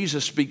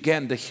 Jesus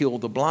began to heal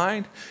the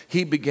blind.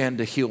 He began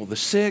to heal the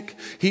sick.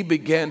 He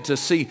began to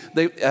see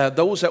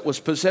those that was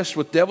possessed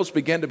with devils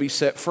began to be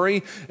set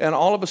free. And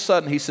all of a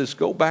sudden, he says,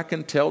 go back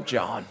and tell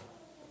John.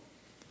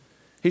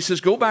 He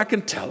says, go back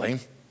and tell him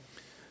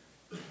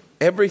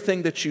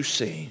everything that you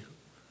see.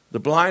 The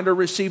blind are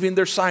receiving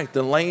their sight.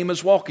 The lame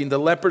is walking. The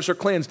lepers are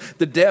cleansed.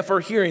 The deaf are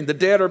hearing. The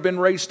dead are being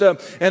raised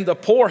up. And the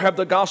poor have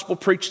the gospel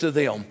preached to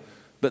them.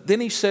 But then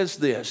he says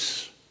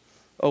this.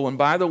 Oh, and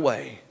by the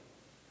way,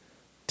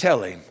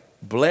 tell him,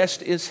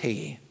 blessed is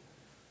he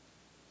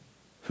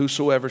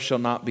whosoever shall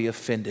not be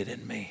offended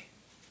in me.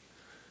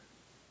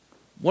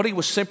 What he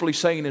was simply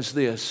saying is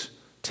this.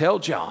 Tell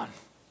John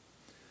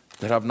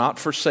that I've not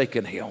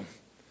forsaken him.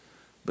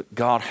 But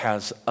God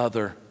has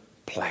other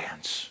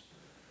plans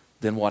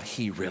than what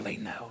he really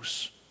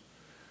knows.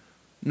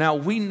 Now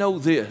we know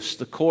this,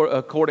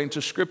 according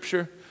to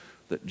Scripture,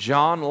 that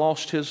John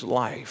lost his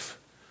life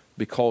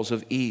because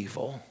of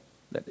evil.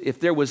 That if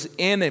there was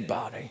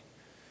anybody,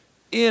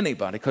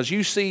 because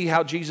you see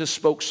how Jesus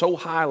spoke so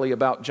highly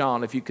about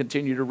John, if you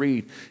continue to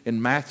read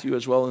in Matthew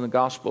as well in the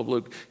Gospel of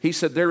Luke, he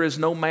said, there is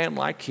no man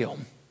like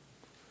him.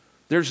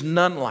 There's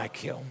none like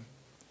him.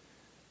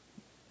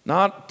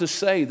 Not to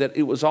say that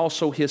it was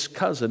also his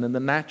cousin in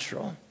the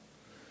natural.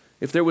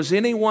 If there was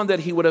anyone that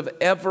he would have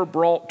ever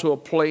brought to a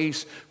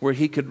place where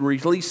he could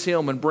release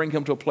him and bring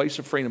him to a place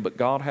of freedom, but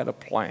God had a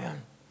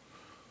plan.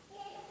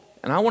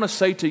 And I want to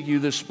say to you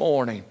this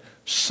morning,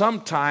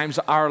 sometimes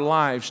our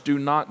lives do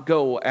not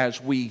go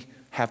as we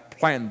have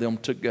planned them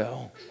to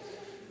go.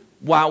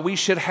 While we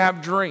should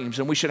have dreams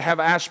and we should have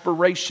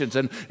aspirations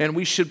and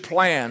we should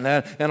plan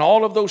and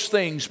all of those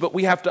things, but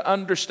we have to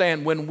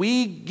understand when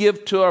we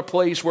give to a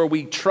place where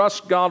we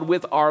trust God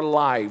with our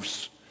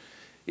lives,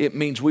 it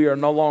means we are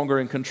no longer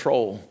in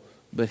control,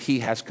 but he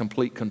has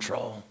complete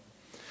control.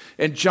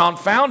 And John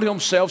found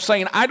himself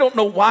saying, I don't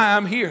know why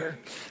I'm here.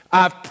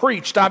 I've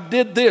preached, I've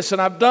did this,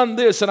 and I've done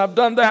this, and I've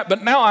done that,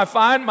 but now I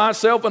find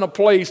myself in a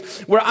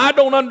place where I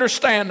don't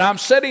understand. I'm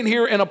sitting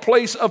here in a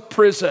place of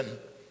prison.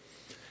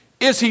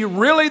 Is he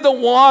really the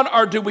one,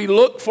 or do we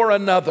look for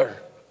another?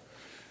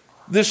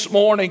 This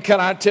morning, can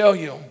I tell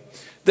you,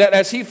 that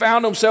as he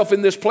found himself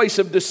in this place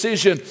of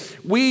decision,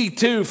 we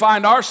too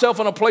find ourselves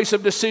in a place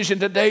of decision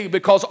today,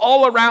 because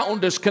all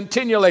around us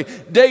continually,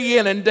 day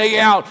in and day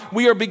out,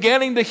 we are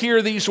beginning to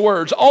hear these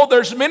words. Oh,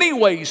 there's many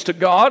ways to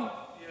God.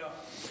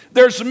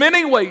 There's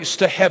many ways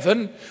to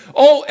heaven.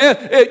 Oh,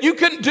 you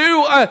can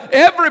do,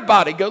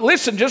 everybody.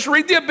 Listen, just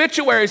read the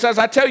obituaries, as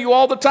I tell you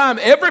all the time.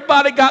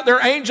 Everybody got their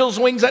angel's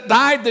wings that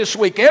died this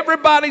week.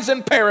 Everybody's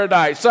in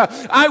paradise.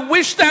 I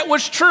wish that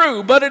was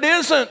true, but it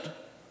isn't.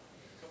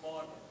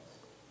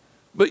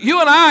 But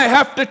you and I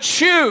have to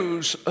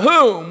choose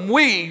whom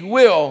we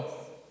will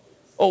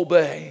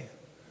obey.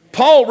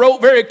 Paul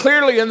wrote very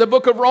clearly in the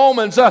book of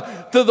Romans,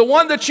 to the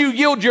one that you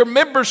yield your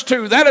members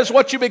to, that is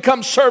what you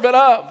become servant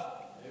of.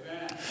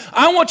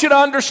 I want you to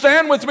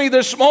understand with me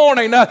this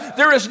morning,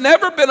 there has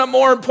never been a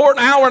more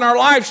important hour in our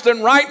lives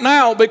than right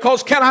now,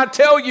 because can I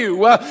tell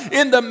you,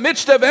 in the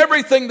midst of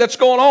everything that's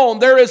going on,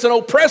 there is an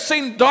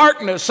oppressing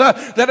darkness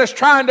that is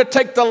trying to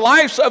take the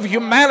lives of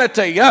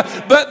humanity.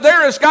 But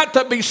there has got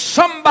to be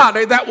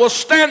somebody that will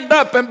stand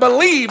up and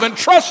believe and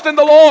trust in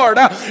the Lord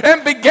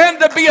and begin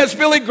to be as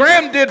Billy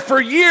Graham did for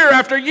year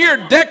after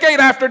year, decade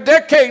after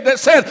decade, that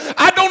said,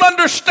 I don't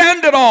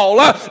understand it all,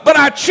 but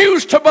I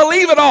choose to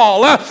believe it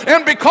all.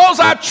 And because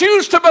I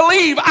choose to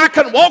believe, I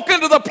can walk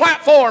into the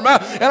platform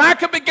and I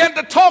can begin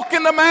to talk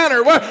in the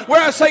manner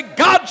where I say,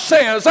 God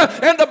says,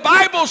 and the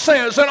Bible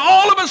says, and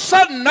all of a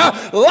sudden,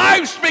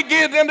 lives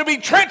begin to be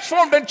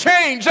transformed and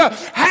changed.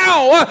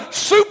 How?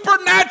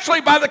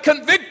 Supernaturally, by the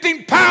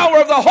convicting power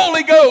of the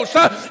Holy Ghost.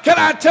 Can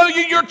I tell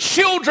you, your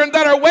children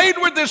that are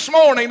wayward this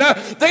morning,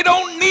 they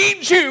don't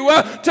need you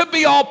to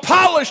be all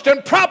polished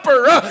and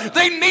proper.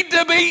 They need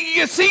to be,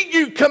 you see,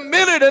 you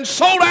committed and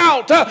sold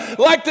out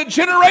like the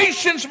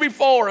generations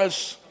before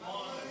us.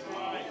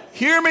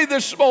 Hear me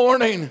this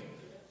morning.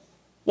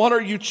 What are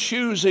you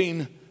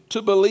choosing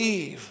to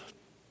believe?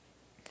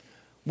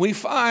 We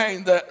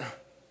find that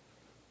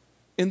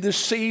in this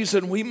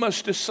season we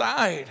must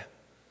decide,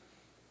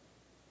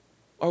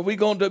 are we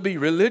going to be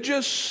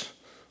religious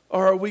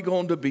or are we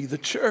going to be the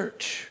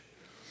church?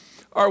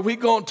 Are we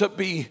going to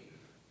be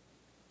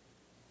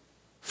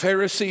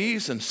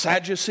Pharisees and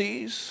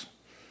Sadducees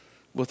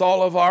with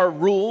all of our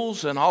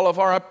rules and all of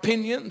our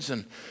opinions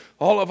and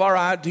all of our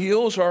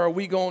ideals, or are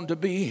we going to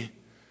be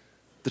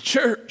the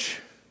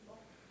church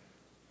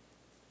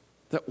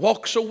that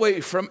walks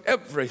away from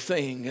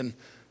everything and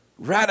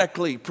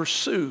radically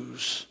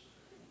pursues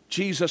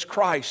Jesus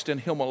Christ and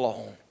Him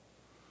alone?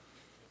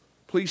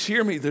 Please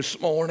hear me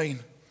this morning.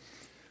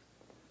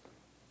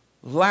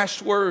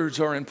 Last words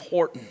are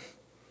important.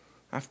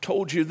 I've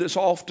told you this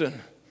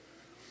often,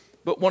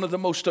 but one of the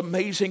most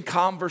amazing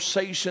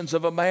conversations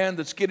of a man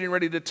that's getting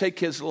ready to take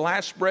his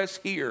last breath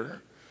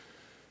here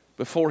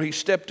before he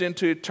stepped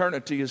into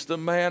eternity is the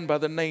man by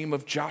the name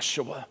of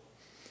Joshua.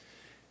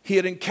 He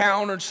had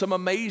encountered some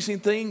amazing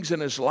things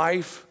in his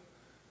life,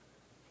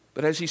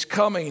 but as he's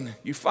coming,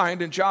 you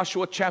find in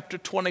Joshua chapter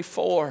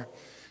 24,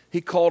 he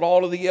called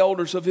all of the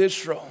elders of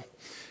Israel.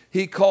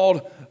 He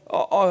called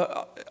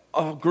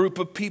a group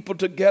of people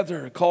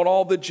together, called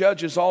all the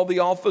judges, all the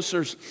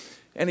officers,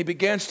 and he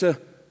begins to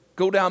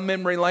go down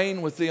memory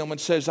lane with them and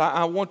says,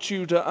 I want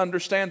you to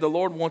understand the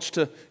Lord wants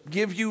to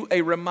give you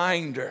a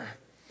reminder.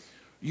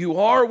 You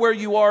are where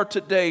you are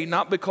today,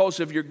 not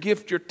because of your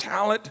gift, your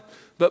talent,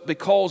 but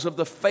because of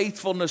the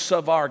faithfulness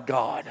of our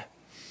God.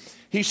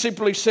 He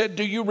simply said,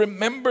 do you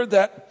remember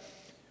that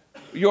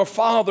your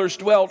fathers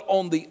dwelt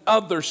on the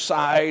other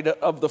side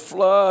of the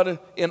flood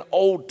in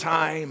old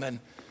time? And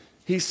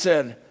he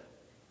said,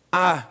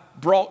 I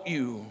brought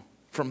you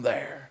from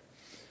there.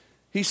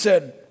 He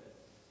said,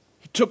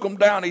 he took them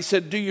down. He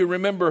said, do you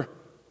remember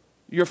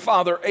your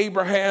father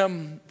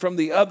Abraham from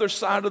the other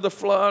side of the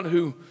flood,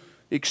 who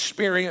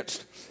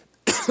experienced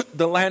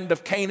the land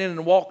of Canaan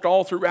and walked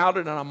all throughout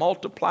it, and I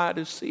multiplied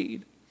his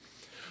seed?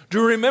 Do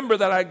you remember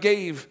that I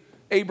gave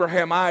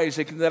Abraham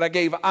Isaac, and that I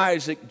gave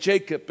Isaac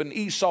Jacob and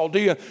Esau? Do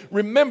you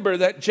remember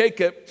that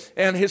Jacob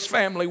and his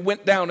family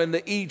went down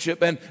into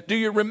Egypt? And do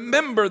you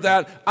remember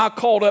that I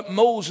called up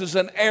Moses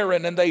and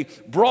Aaron and they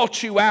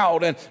brought you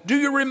out? And do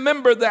you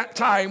remember that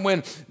time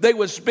when they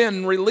was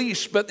been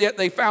released, but yet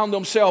they found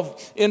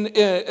themselves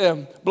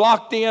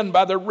blocked in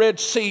by the Red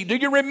Sea? Do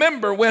you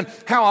remember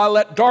how I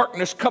let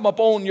darkness come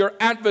upon your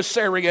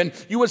adversary and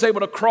you was able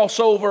to cross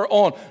over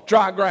on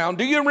dry ground?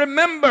 Do you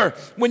remember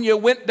when you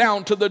went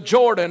down to the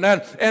Jordan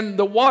and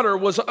the water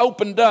was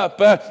opened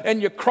up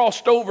and you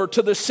crossed over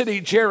to the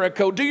city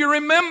Jericho? Do you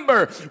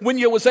remember when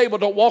you was able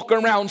to walk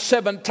around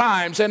 7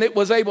 times and it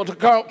was able to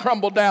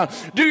crumble down?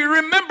 Do you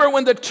remember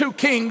when the 2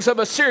 kings of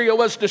Assyria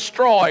was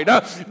destroyed?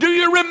 Do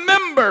you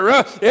remember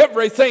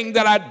everything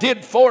that I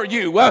did for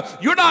you?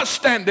 You're not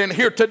standing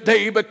here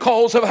today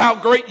because of how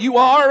great you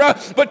are,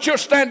 but you're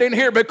standing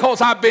here because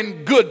I've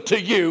been good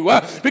to you,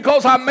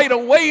 because I made a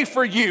way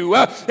for you.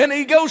 And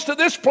he goes to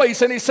this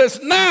place and he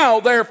says, now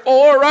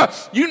therefore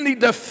you need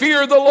need to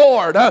fear the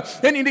Lord,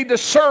 and you need to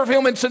serve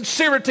Him in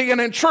sincerity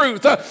and in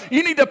truth.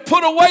 You need to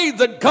put away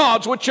the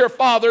gods which your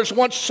fathers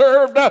once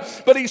served.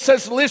 But He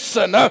says,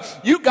 listen,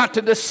 you got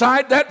to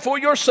decide that for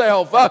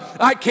yourself.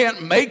 I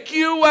can't make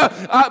you,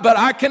 but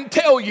I can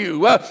tell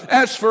you,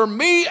 as for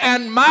me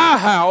and my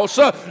house,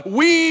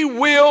 we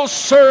will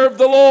serve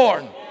the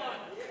Lord.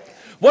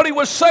 What he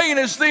was saying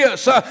is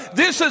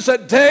this is a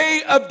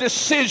day of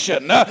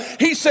decision.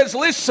 He says,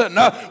 listen,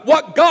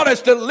 what God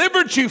has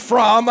delivered you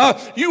from,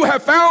 you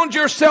have found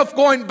yourself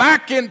going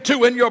back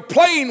into, and you're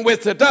playing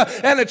with it,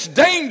 and it's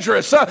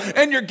dangerous,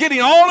 and you're getting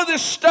all of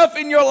this stuff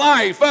in your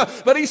life.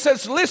 But he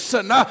says,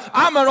 listen,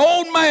 I'm an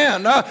old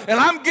man, and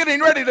I'm getting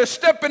ready to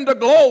step into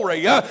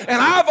glory, and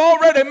I've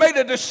already made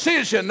a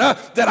decision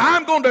that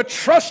I'm going to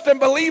trust and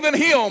believe in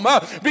Him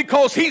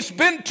because He's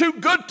been too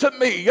good to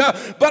me.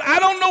 But I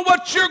don't know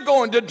what you're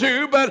going to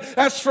do, but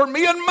as for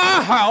me and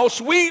my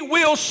house, we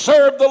will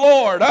serve the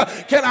Lord.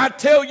 Can I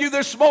tell you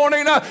this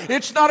morning,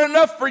 it's not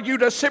enough for you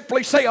to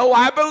simply say, oh,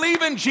 I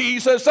believe in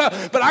Jesus,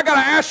 but I got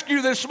to ask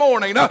you this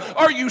morning,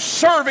 are you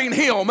serving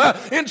Him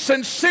in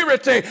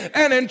sincerity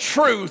and in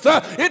truth?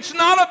 It's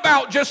not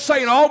about just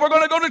saying, oh, we're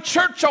going to go to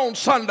church on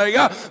Sunday.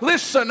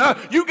 Listen,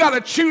 you got to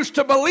choose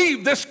to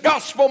believe this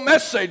gospel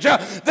message,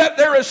 that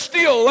there is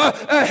still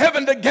a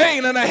heaven to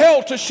gain and a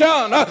hell to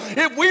shun.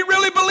 If we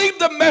really believe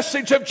the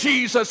message of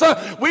Jesus,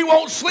 we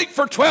won't sleep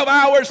for 12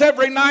 hours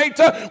every night.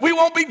 We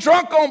won't be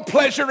drunk on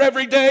pleasure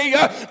every day.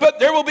 But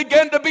there will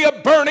begin to be a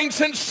burning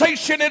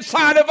sensation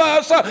inside of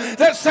us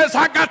that says,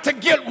 I got to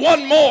get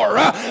one more.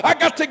 I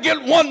got to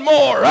get one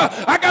more.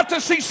 I got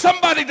to see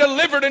somebody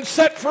delivered and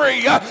set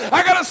free.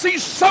 I got to see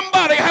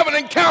somebody have an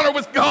encounter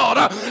with God.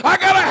 I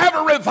got to have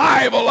a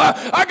revival.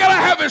 I got to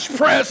have His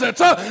presence.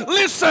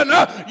 Listen,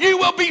 you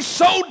will be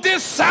so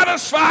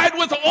dissatisfied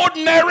with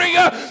ordinary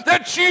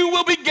that you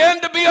will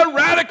begin to be a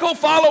radical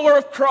follower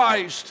of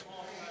Christ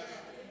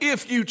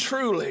if you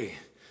truly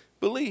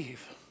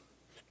believe.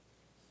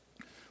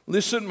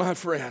 Listen, my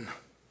friend,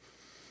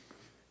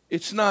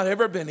 it's not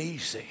ever been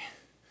easy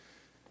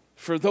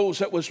for those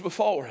that was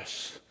before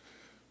us,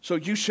 so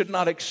you should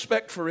not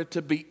expect for it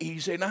to be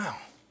easy now.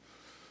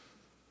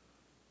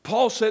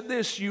 Paul said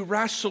this, you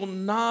wrestle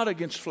not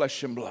against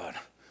flesh and blood,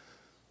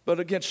 but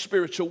against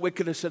spiritual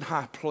wickedness in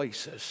high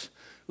places.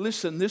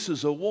 Listen, this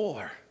is a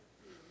war.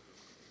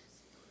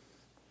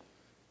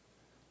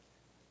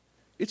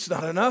 It's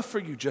not enough for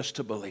you just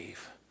to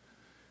believe.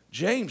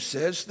 James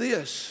says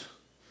this,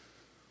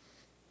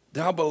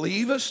 thou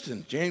believest,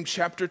 in James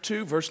chapter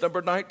 2, verse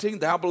number 19,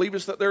 thou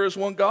believest that there is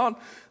one God,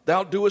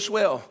 thou doest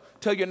well.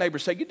 Tell your neighbor,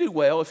 say, you do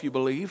well if you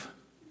believe.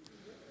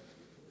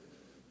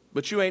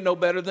 But you ain't no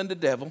better than the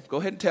devil. Go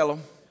ahead and tell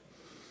him.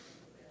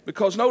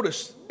 Because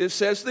notice, it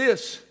says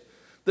this,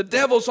 the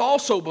devils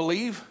also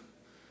believe,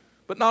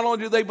 but not only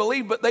do they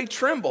believe, but they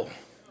tremble.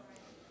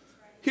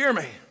 Hear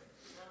me.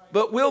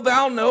 But wilt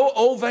thou know,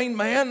 O vain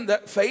man,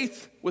 that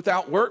faith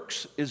without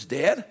works is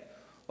dead?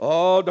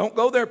 Oh, don't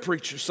go there,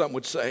 preacher, some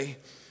would say.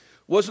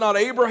 Was not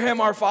Abraham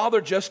our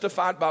father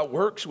justified by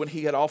works when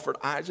he had offered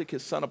Isaac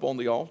his son upon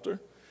the altar?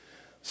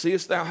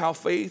 Seest thou how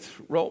faith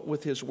wrought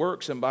with his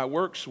works, and by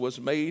works was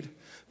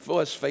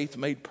faith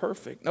made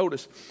perfect?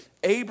 Notice,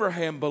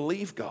 Abraham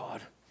believed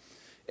God,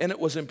 and it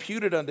was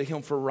imputed unto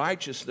him for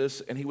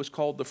righteousness, and he was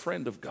called the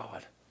friend of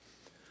God.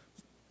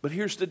 But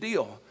here's the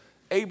deal.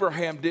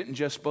 Abraham didn't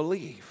just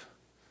believe,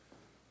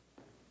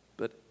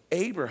 but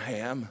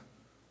Abraham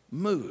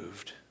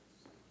moved.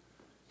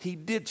 He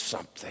did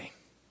something.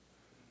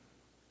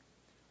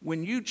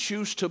 When you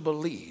choose to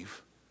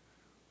believe,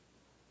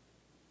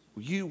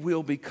 you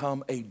will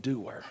become a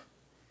doer,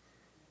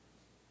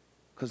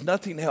 because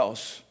nothing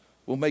else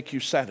will make you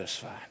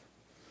satisfied.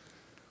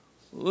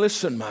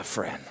 Listen, my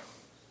friend,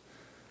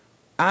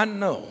 I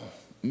know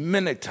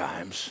many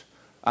times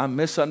I'm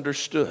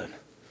misunderstood.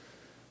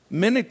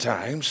 Many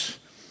times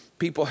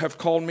people have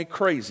called me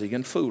crazy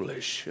and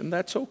foolish, and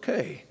that's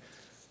okay.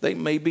 They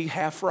may be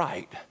half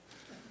right,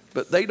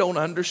 but they don't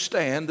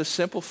understand the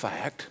simple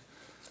fact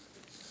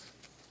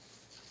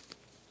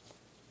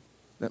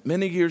that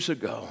many years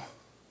ago,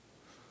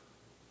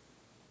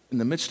 in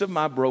the midst of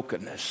my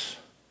brokenness,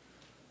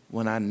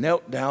 when I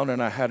knelt down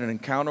and I had an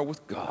encounter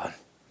with God,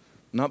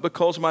 not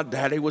because my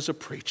daddy was a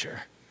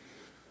preacher,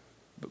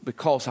 but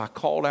because I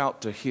called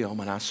out to Him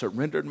and I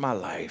surrendered my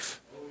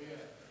life,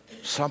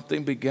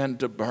 something began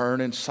to burn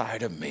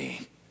inside of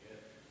me.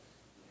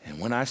 And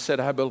when I said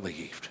I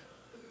believed,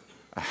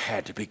 I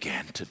had to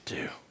begin to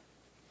do.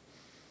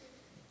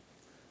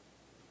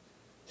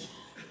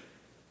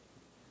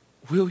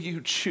 Will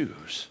you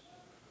choose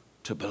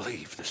to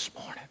believe this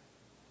morning?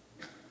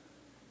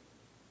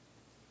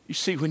 You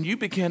see, when you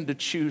begin to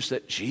choose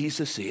that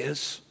Jesus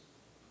is,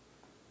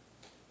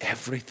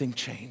 everything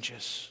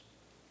changes.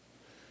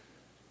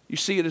 You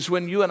see, it is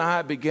when you and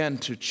I begin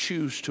to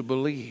choose to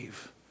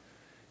believe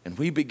and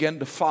we begin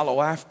to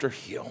follow after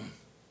Him,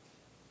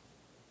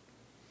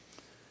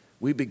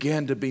 we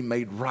begin to be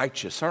made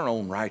righteous. Our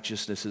own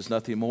righteousness is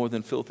nothing more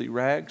than filthy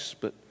rags,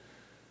 but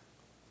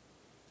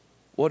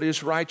What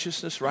is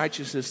righteousness?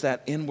 Righteousness is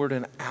that inward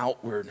and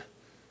outward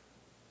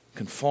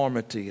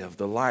conformity of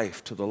the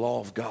life to the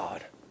law of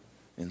God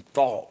in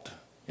thought,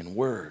 in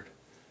word,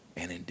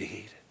 and in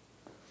deed.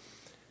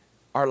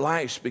 Our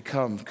lives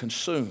become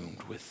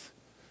consumed with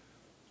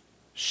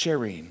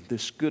sharing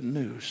this good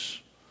news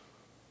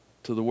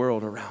to the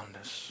world around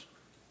us.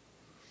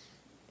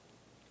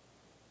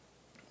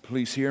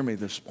 Please hear me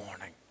this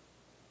morning.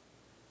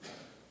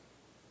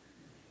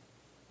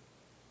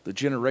 The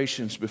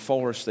generations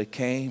before us, they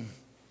came,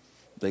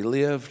 they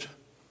lived.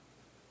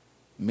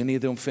 Many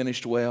of them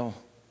finished well.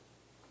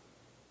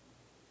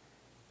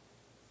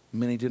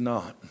 Many did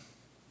not.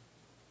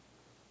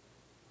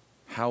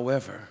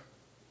 However,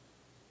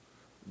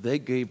 they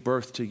gave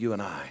birth to you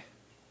and I.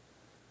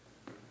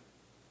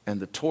 And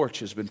the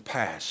torch has been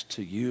passed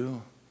to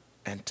you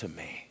and to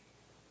me.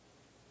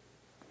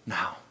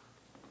 Now,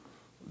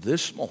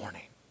 this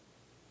morning,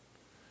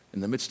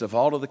 in the midst of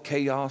all of the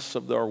chaos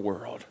of our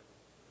world,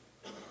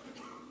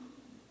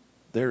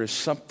 there is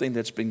something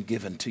that's been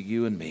given to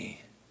you and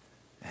me,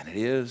 and it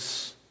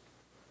is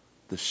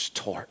this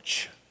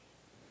torch.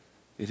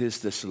 It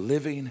is this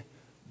living,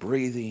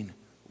 breathing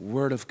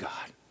Word of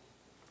God.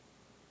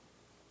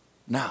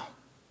 Now,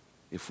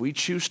 if we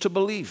choose to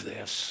believe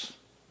this,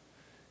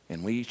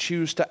 and we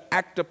choose to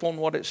act upon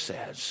what it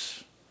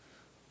says,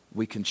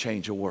 we can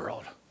change a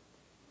world.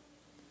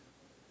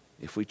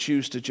 If we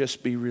choose to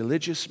just be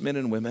religious men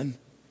and women,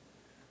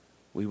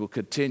 we will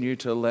continue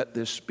to let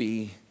this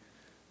be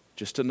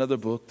just another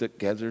book that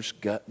gathers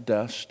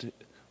dust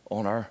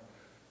on our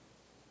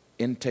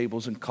end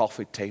tables and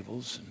coffee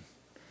tables and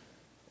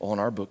on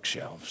our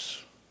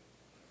bookshelves.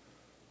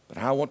 But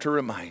I want to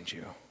remind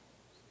you,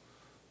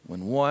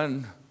 when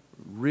one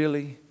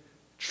really,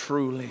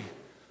 truly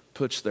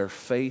puts their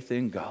faith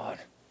in God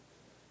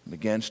and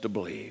begins to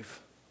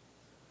believe,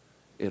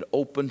 it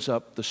opens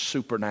up the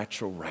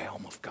supernatural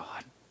realm of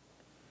God.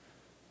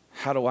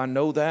 How do I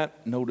know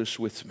that? Notice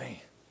with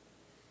me.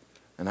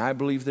 And I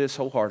believe this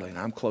wholeheartedly, and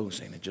I'm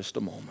closing in just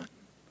a moment.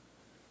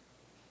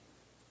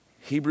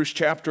 Hebrews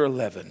chapter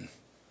 11.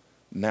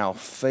 Now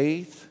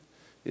faith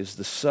is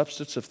the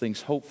substance of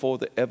things hoped for,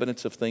 the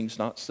evidence of things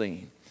not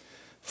seen.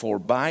 For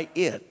by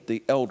it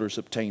the elders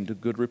obtained a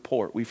good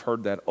report. We've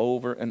heard that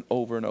over and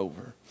over and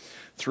over.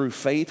 Through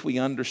faith we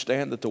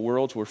understand that the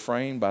worlds were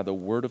framed by the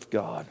word of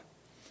God.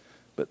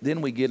 But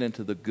then we get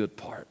into the good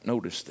part.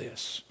 Notice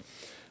this.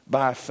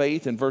 By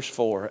faith, in verse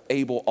 4,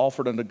 Abel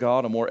offered unto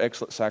God a more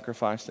excellent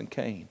sacrifice than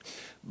Cain.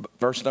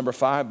 Verse number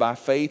 5, by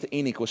faith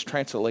Enoch was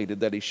translated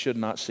that he should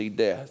not see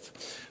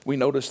death. We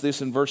notice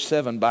this in verse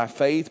 7, by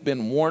faith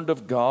been warned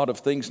of God of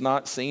things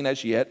not seen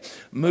as yet,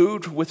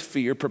 moved with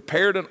fear,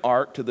 prepared an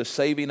ark to the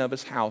saving of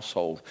his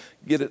household.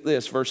 Get at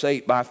this, verse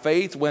 8, by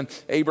faith when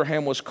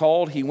Abraham was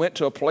called, he went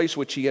to a place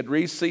which he had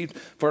received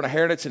for an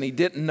inheritance, and he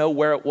didn't know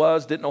where it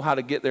was, didn't know how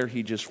to get there,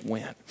 he just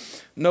went.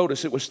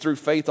 Notice it was through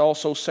faith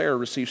also Sarah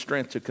received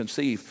strength to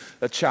conceive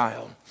a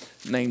child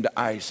named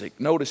Isaac.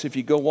 Notice if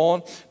you go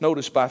on,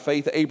 notice by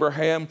faith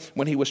Abraham,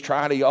 when he was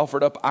tried, he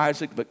offered up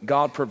Isaac, but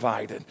God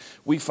provided.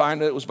 We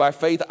find that it was by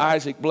faith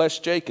Isaac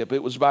blessed Jacob.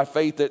 It was by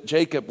faith that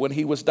Jacob, when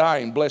he was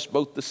dying, blessed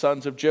both the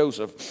sons of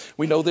Joseph.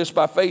 We know this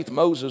by faith.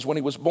 Moses, when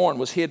he was born,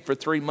 was hid for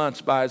 3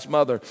 months by his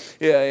mother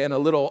in a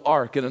little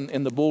ark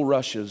in the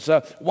bulrushes.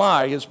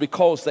 Why? Is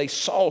because they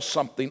saw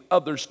something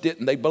others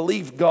didn't. They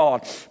believed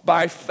God.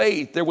 By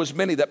faith, there was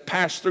many that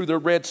passed through the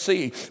Red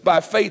Sea.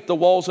 By faith, the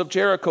walls of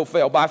Jericho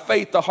fell. By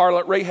faith, the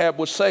harlot Rahab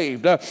was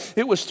saved.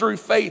 It was through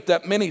faith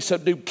that many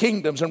subdued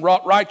kingdoms and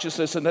wrought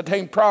righteousness and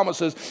attained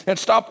promises and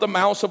stopped the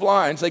mouths of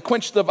lions. They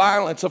quenched the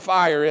violence of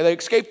fire. They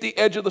escaped the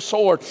edge of the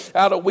sword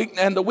out of weakness,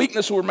 and the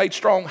weakness were made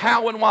strong.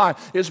 How and why?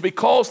 Is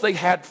because they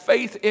had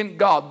faith in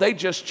God. They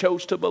just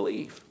chose to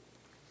believe.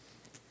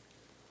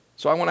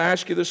 So I want to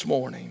ask you this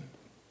morning,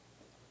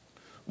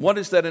 what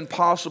is that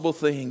impossible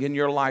thing in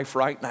your life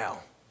right now?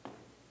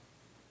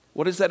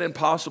 What is that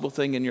impossible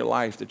thing in your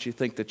life that you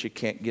think that you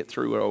can't get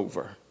through or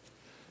over?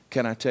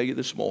 Can I tell you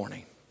this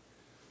morning,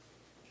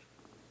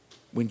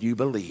 when you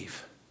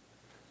believe,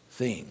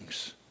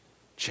 things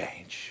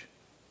change.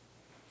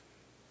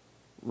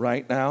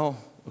 Right now,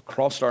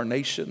 across our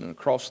nation and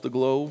across the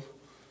globe,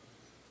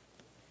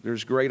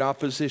 there's great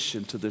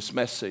opposition to this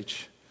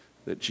message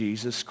that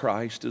Jesus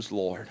Christ is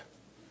Lord.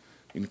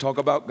 You can talk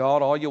about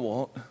God all you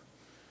want,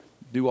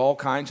 do all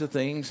kinds of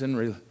things in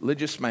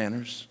religious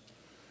manners,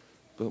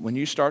 but when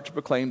you start to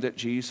proclaim that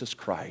Jesus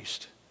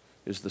Christ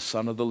is the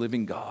Son of the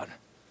living God,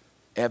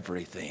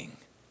 everything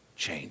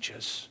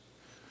changes.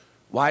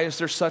 Why is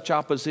there such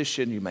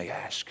opposition, you may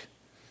ask?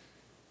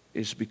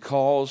 It's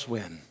because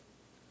when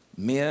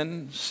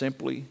men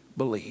simply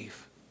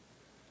believe,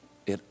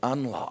 it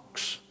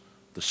unlocks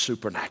the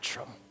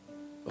supernatural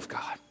of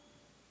God.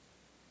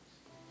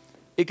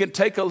 It can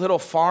take a little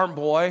farm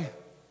boy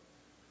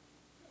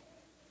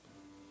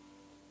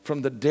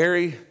from the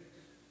dairy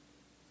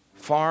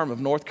farm of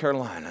North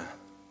Carolina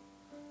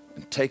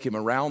and take him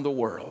around the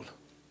world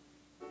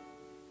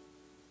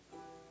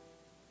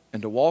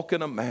and to walk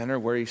in a manner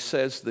where he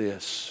says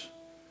this,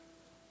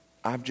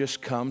 I've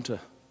just come to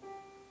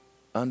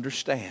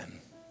understand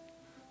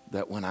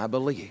that when I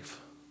believe,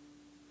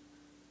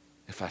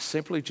 if I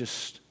simply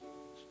just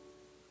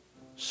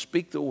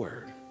speak the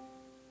word,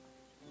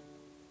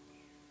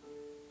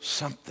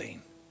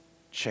 something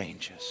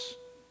changes.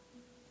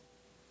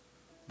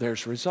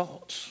 There's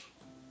results.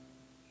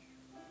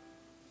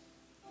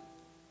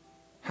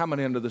 How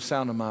many under the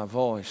sound of my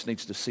voice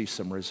needs to see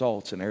some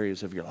results in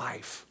areas of your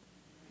life?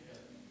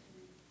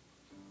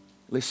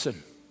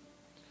 Listen,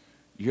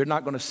 you're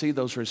not going to see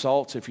those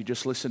results if you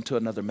just listen to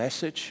another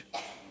message.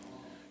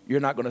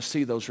 You're not going to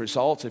see those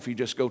results if you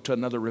just go to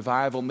another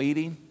revival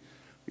meeting.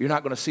 You're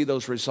not going to see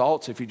those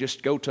results if you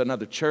just go to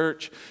another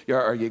church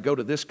or you go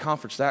to this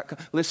conference, that.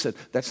 Listen,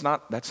 that's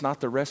not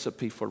the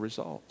recipe for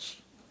results.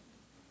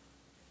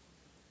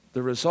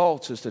 The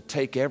results is to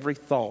take every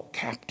thought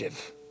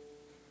captive.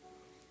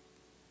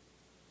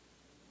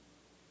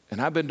 And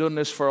I've been doing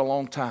this for a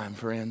long time,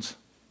 friends.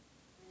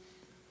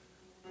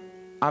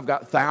 I've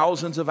got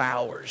thousands of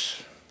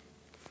hours.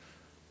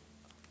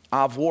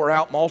 I've wore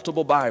out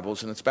multiple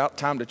Bibles, and it's about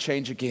time to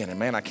change again. And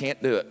man, I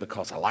can't do it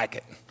because I like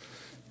it.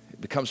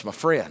 It becomes my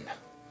friend.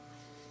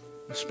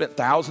 I spent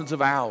thousands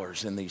of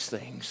hours in these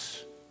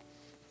things.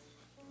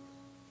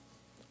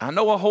 I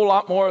know a whole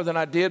lot more than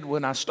I did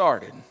when I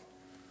started,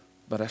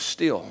 but I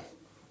still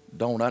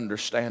don't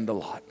understand a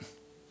lot.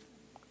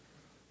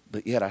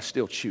 But yet I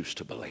still choose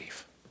to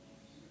believe.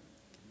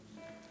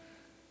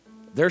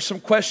 There's some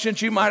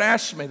questions you might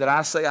ask me that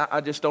I say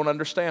I just don't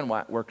understand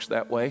why it works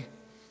that way.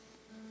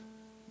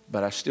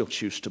 But I still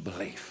choose to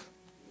believe.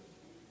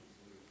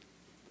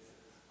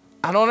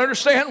 I don't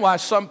understand why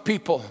some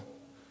people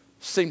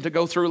seem to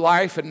go through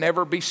life and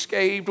never be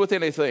scathed with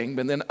anything,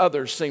 but then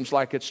others seems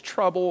like it's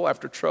trouble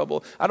after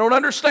trouble. I don't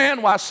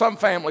understand why some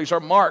families are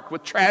marked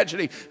with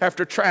tragedy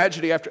after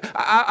tragedy after.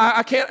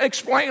 I can't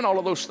explain all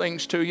of those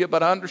things to you,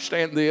 but I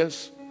understand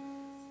this.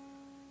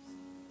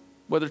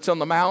 Whether it's on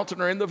the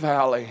mountain or in the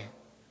valley,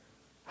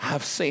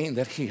 I've seen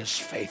that He is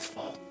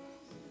faithful.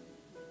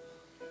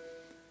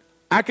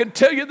 I can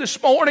tell you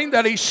this morning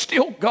that He's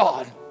still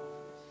God.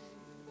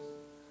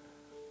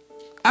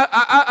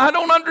 I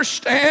don't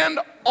understand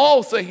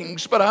all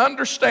things, but I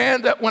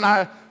understand that when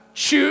I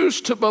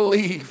choose to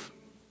believe,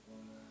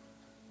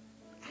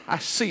 I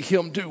see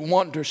Him do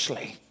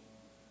wondrously.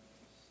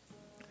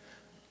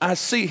 I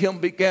see Him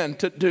begin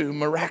to do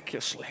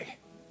miraculously.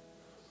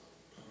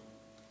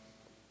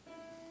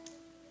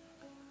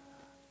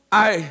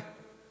 I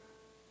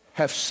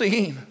have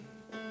seen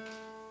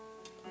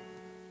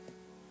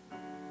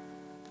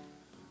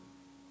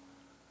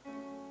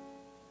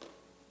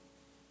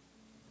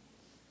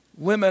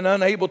women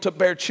unable to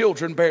bear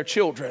children bear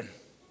children.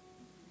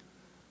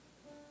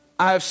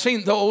 I have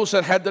seen those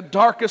that had the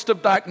darkest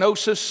of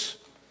diagnosis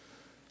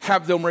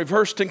have them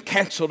reversed and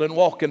canceled and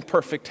walk in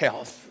perfect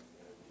health.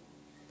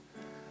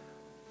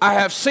 I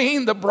have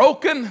seen the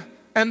broken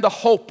and the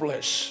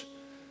hopeless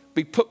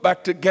be put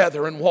back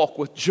together and walk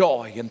with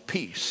joy and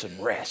peace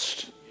and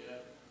rest.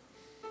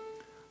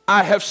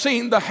 I have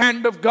seen the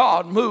hand of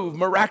God move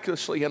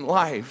miraculously in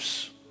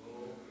lives.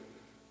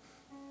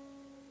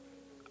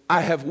 I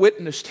have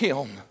witnessed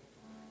Him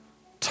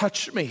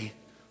touch me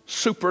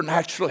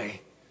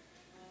supernaturally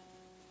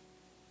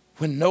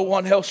when no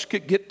one else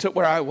could get to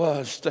where I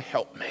was to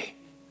help me.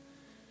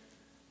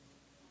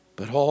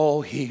 But oh,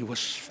 He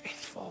was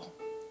faithful.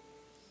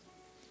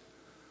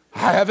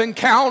 I have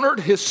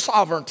encountered His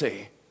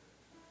sovereignty.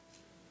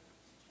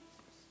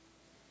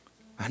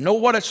 I know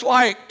what it's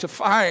like to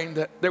find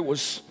that there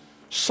was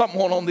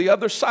someone on the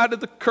other side of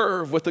the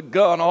curve with a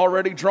gun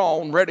already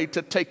drawn, ready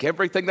to take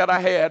everything that I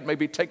had,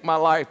 maybe take my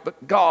life.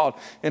 But God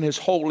and His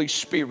Holy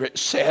Spirit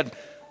said,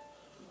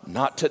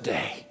 not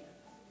today.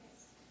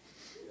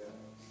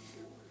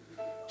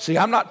 See,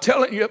 I'm not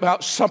telling you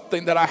about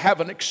something that I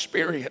haven't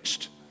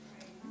experienced,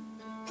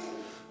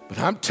 but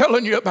I'm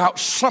telling you about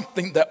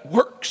something that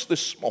works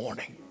this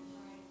morning.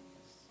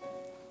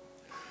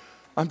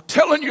 I'm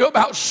telling you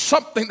about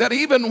something that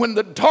even when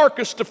the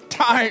darkest of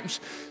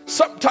times,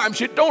 sometimes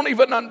you don't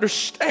even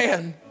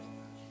understand.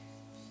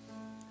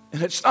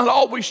 And it's not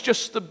always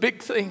just the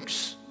big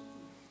things.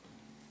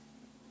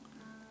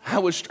 I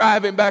was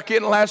driving back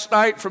in last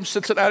night from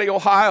Cincinnati,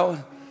 Ohio,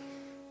 and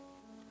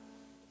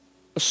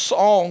a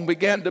song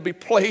began to be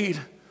played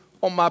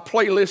on my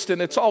playlist,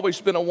 and it's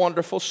always been a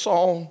wonderful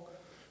song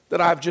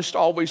that I've just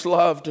always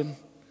loved,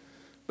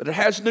 but it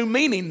has new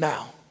meaning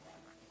now.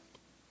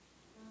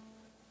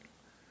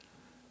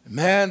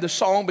 Man, the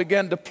song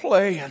began to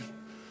play, and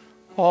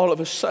all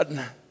of a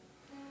sudden,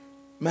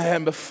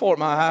 man, before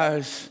my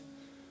eyes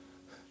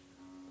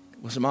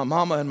was my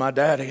mama and my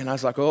daddy, and I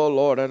was like, oh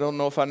Lord, I don't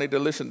know if I need to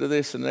listen to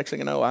this. And the next thing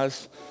you know,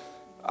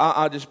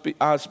 I'll just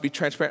be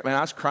transparent, man.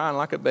 I was crying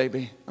like a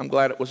baby. I'm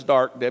glad it was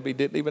dark. Debbie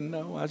didn't even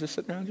know. I was just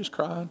sitting around just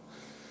crying.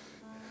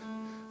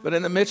 But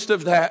in the midst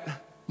of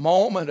that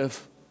moment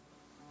of,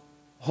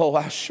 oh,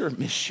 I sure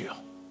miss you.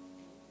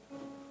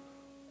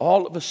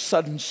 All of a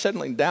sudden,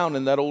 settling down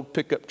in that old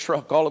pickup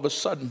truck, all of a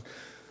sudden,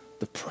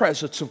 the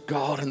presence of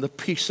God and the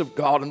peace of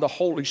God and the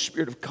Holy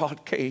Spirit of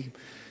God came.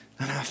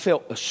 And I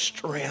felt a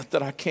strength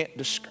that I can't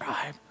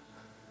describe.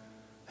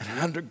 and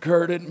it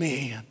undergirded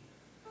me.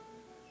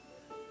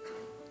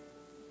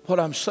 What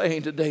I'm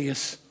saying today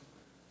is,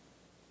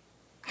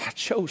 I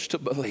chose to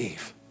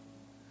believe.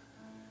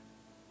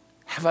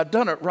 Have I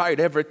done it right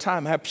every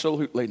time?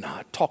 Absolutely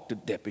not. Talk to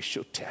Debbie,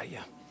 she'll tell you.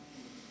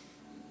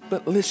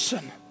 But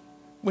listen,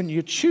 when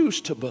you choose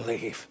to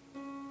believe,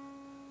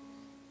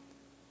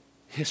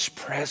 His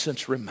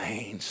presence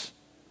remains.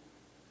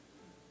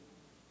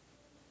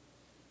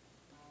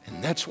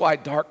 And that's why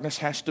darkness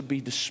has to be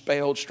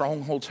dispelled,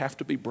 strongholds have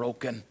to be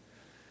broken,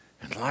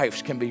 and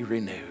lives can be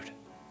renewed.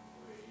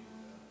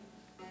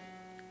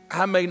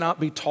 I may not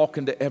be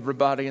talking to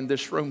everybody in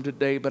this room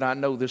today, but I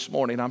know this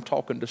morning I'm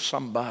talking to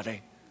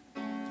somebody.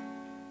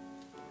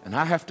 And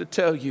I have to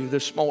tell you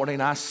this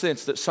morning, I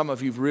sense that some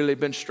of you have really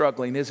been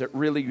struggling. Is it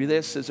really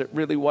this? Is it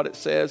really what it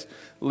says?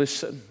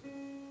 Listen,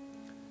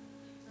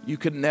 you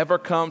can never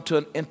come to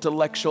an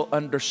intellectual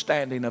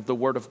understanding of the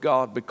Word of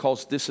God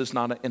because this is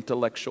not an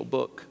intellectual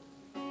book.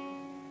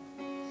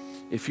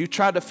 If you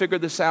try to figure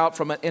this out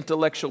from an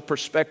intellectual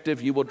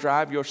perspective, you will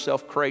drive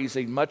yourself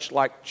crazy, much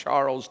like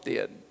Charles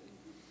did.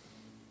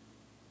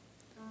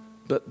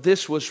 But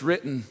this was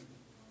written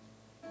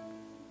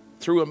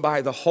through and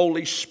by the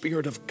Holy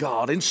Spirit of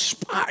God,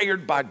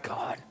 inspired by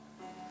God.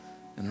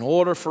 In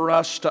order for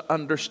us to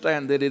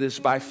understand that it is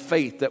by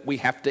faith that we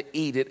have to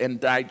eat it and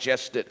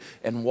digest it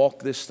and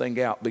walk this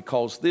thing out,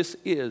 because this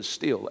is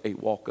still a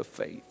walk of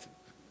faith.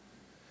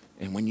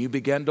 And when you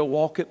begin to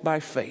walk it by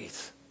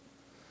faith,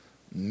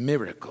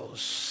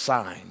 miracles,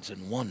 signs,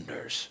 and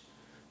wonders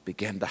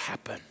begin to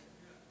happen.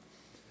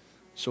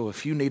 So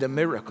if you need a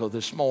miracle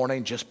this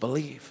morning, just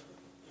believe.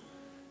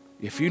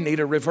 If you need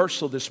a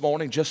reversal this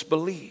morning, just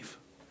believe.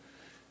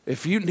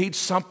 If you need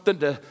something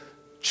to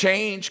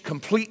change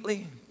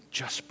completely,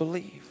 just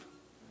believe.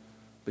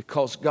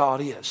 Because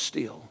God is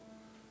still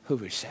who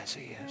He says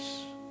He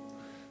is.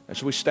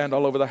 As we stand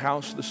all over the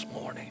house this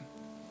morning,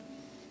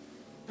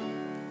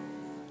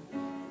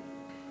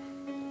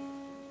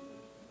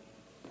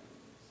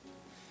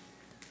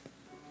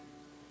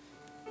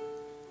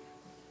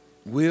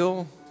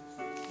 will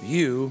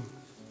you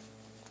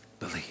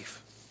believe?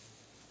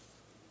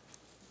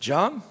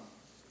 John,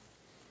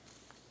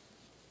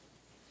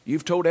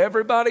 you've told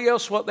everybody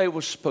else what they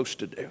were supposed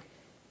to do.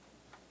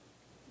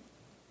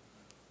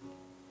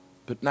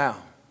 But now,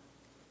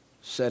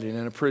 sitting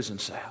in a prison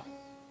cell,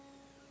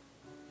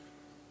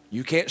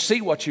 you can't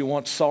see what you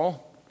once saw.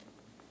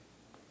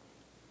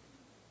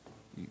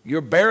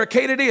 You're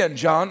barricaded in,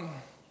 John.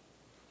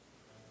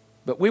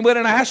 But we went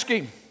and asked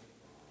Him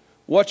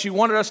what you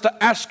wanted us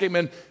to ask Him.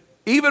 And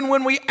even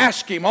when we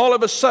asked Him, all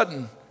of a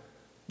sudden,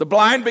 the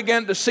blind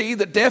began to see,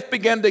 the deaf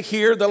began to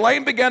hear, the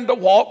lame began to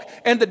walk,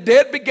 and the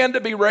dead began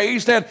to be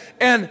raised, and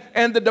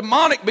the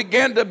demonic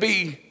began to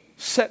be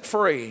set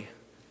free.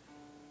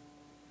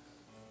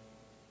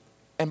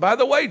 And by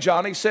the way,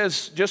 John, he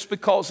says, just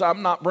because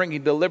I'm not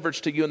bringing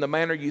deliverance to you in the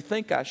manner you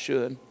think I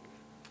should,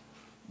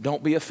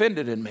 don't be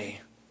offended in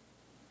me.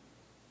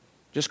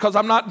 Just because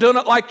I'm not doing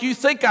it like you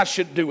think I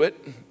should do it,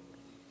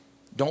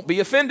 don't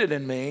be offended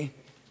in me.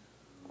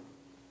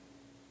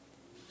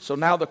 So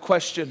now the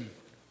question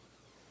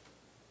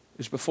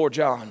is before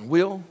John.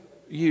 Will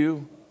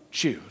you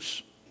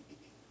choose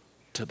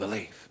to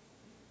believe?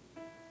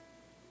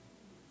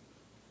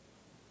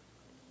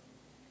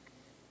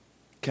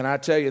 Can I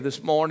tell you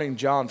this morning,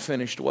 John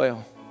finished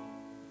well.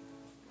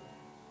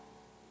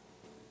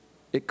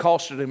 It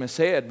costed him his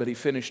head, but he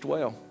finished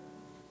well.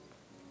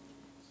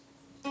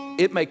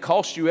 It may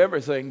cost you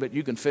everything, but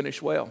you can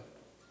finish well.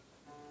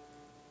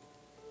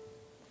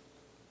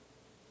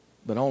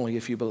 But only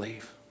if you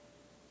believe.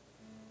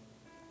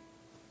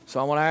 So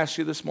I want to ask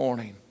you this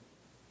morning,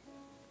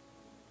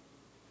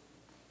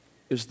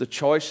 is the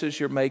choices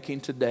you're making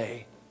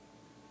today,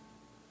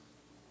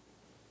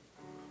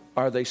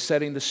 are they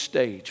setting the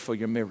stage for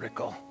your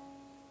miracle?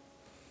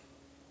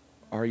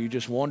 Or are you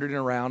just wandering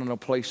around in a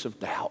place of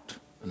doubt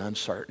and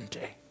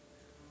uncertainty?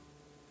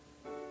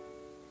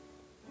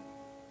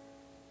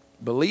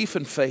 Belief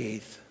and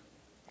faith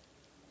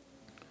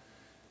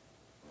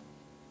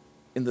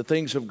in the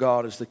things of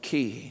God is the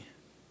key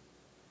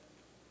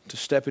to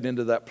stepping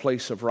into that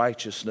place of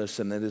righteousness,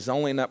 and it is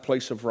only in that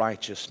place of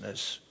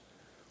righteousness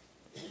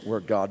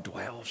where God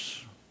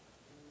dwells.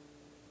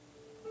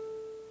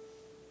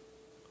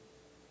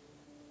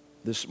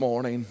 This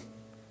morning,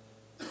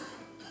 I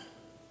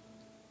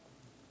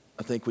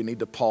think we need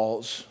to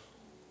pause.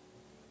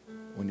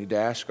 We need to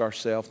ask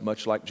ourselves,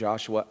 much like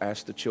Joshua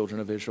asked the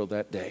children of Israel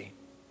that day.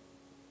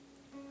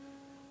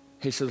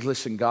 He says,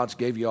 listen, God's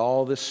gave you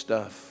all this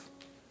stuff.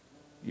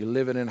 You're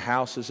living in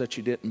houses that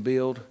you didn't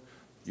build.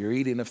 You're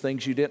eating of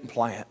things you didn't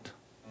plant.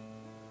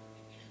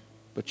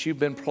 But you've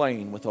been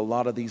playing with a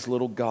lot of these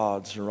little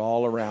gods that are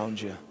all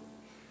around you,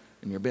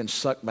 and you're being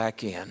sucked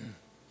back in.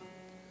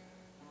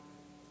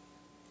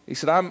 He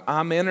said,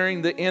 I'm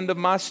entering the end of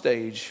my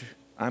stage.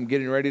 I'm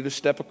getting ready to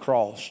step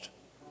across.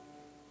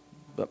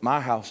 But my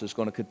house is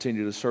going to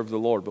continue to serve the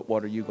Lord. But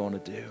what are you going to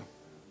do?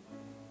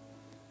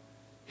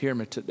 Hear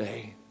me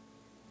today.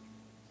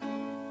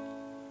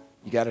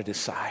 You got to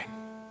decide.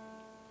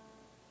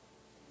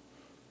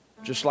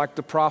 Just like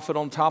the prophet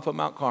on top of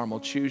Mount Carmel,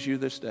 choose you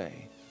this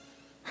day.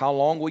 How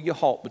long will you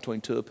halt between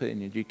two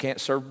opinions? You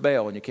can't serve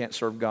Baal and you can't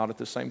serve God at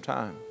the same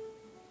time.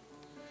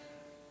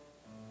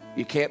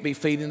 You can't be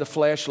feeding the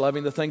flesh,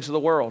 loving the things of the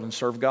world, and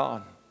serve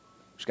God.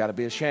 There's got to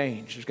be a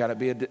change. There's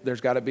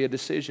got to be a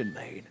decision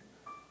made.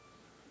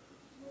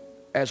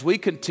 As we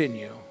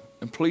continue,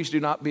 and please do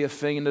not be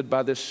offended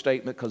by this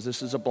statement, because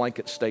this is a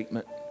blanket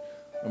statement.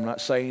 I'm not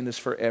saying this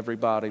for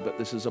everybody, but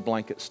this is a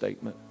blanket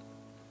statement.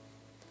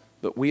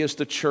 But we as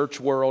the church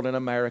world in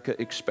America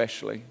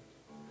especially,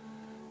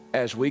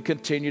 as we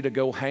continue to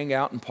go hang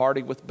out and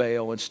party with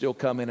Baal and still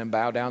come in and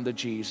bow down to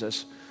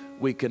Jesus,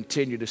 we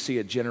continue to see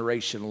a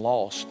generation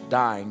lost,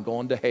 dying,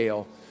 going to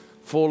hell,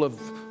 full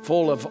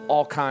of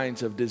all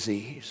kinds of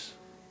disease.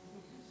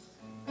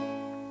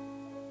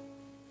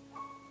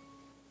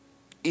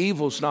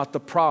 Evil's not the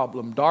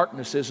problem.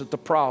 Darkness isn't the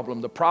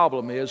problem. The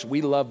problem is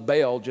we love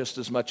Baal just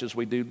as much as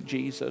we do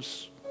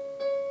Jesus.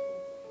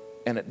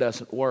 And it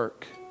doesn't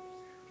work.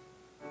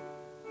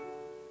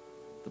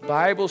 The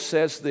Bible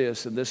says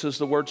this, and this is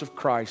the words of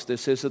Christ.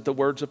 This isn't the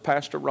words of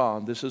Pastor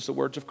Ron. This is the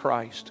words of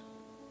Christ.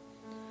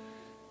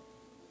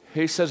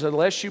 He says,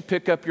 unless you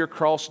pick up your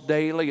cross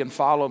daily and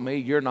follow me,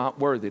 you're not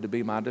worthy to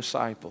be my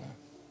disciple.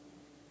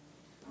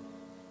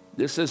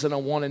 This isn't a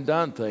one and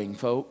done thing,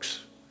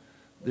 folks.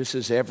 This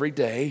is every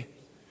day.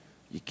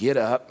 You get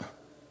up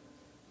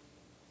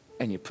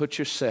and you put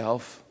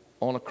yourself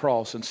on a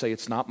cross and say,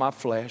 it's not my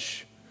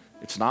flesh,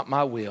 it's not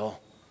my will,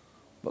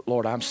 but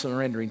Lord, I'm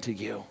surrendering to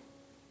you.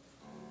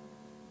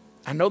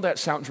 I know that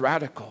sounds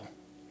radical,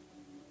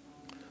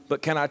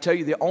 but can I tell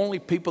you, the only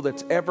people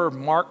that's ever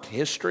marked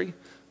history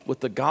with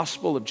the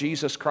gospel of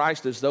Jesus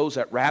Christ is those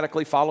that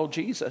radically follow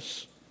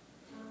Jesus.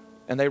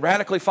 And they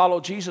radically follow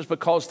Jesus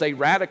because they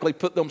radically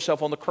put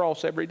themselves on the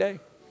cross every day.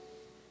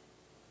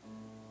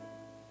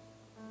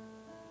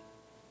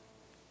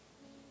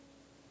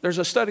 There's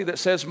a study that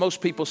says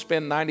most people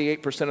spend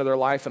 98% of their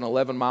life in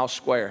 11 miles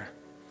square.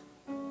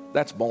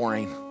 That's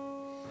boring.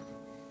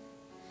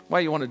 Why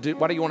do you want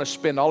to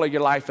spend all of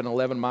your life in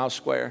 11 miles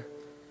square?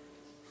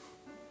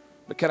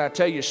 But can I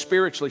tell you,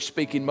 spiritually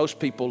speaking, most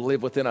people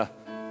live within a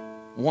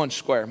 1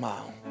 square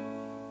mile.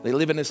 They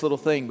live in this little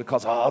thing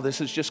because,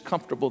 this is just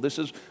comfortable.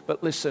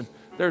 But listen,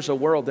 there's a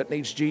world that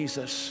needs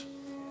Jesus.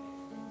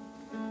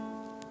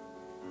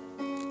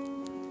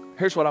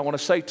 Here's what I want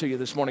to say to you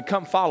this morning.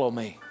 Come follow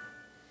me.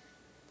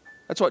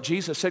 That's what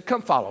Jesus said.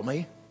 Come follow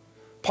me.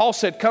 Paul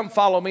said, come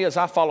follow me as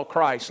I follow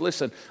Christ.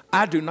 Listen,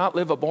 I do not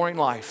live a boring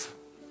life.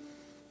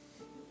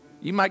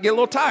 You might get a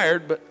little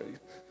tired, but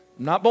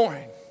I'm not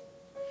boring.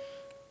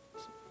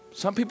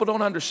 Some people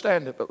don't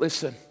understand it, but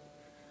listen,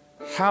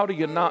 how do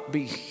you not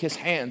be his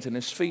hands and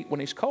his feet when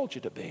he's called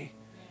you to be?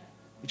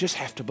 You just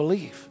have to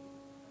believe.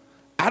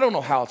 I don't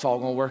know how it's all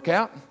going to work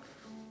out.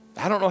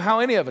 I don't know how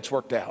any of it's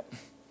worked out.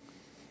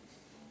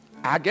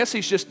 I guess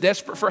he's just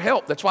desperate for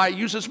help. That's why he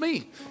uses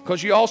me,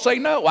 because you all say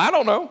no. I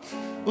don't know.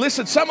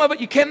 Listen, some of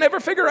it you can never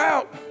figure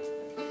out.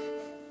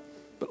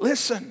 But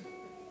listen,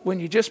 when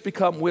you just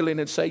become willing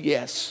and say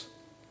yes,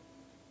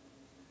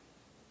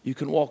 you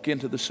can walk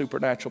into the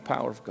supernatural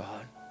power of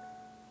God.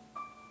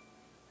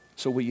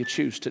 So will you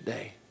choose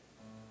today?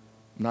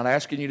 I'm not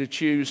asking you to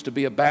choose to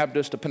be a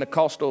Baptist, a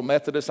Pentecostal, a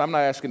Methodist. I'm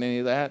not asking any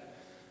of that.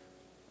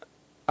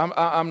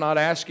 I'm not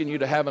asking you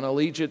to have an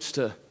allegiance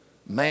to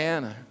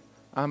man.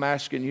 I'm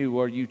asking you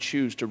where you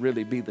choose to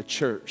really be the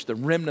church, the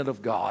remnant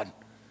of God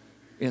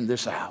in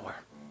this hour.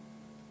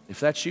 If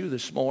that's you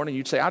this morning,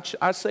 you'd say,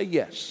 I say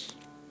yes.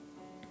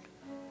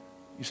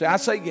 You say, I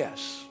say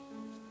yes.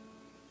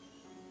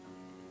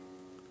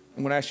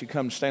 I'm going to ask you to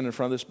come stand in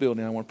front of this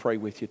building. I want to pray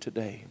with you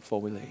today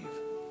before we leave.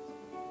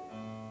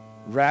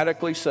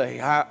 Radically say,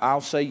 I'll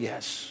say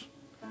yes.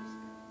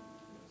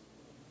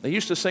 They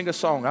used to sing a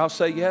song, I'll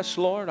say yes,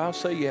 Lord, I'll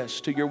say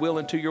yes to your will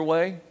and to your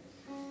way.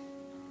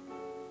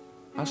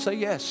 I'll say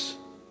yes.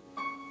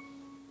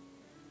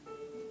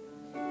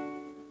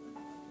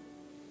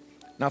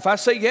 Now, if I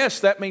say yes,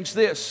 that means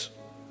this.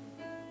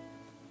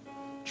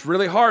 It's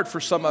really hard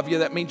for some of you.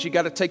 That means you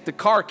got to take the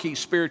car keys,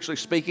 spiritually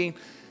speaking,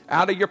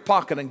 out of your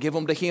pocket and give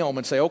them to him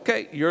and say,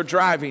 okay, you're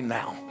driving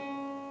now.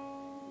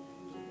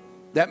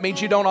 That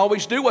means you don't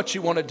always do what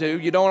you want to do.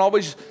 You don't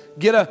always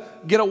get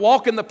a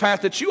walk in the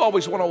path that you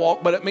always want to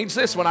walk. But it means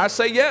this, when I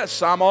say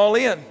yes, I'm all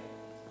in.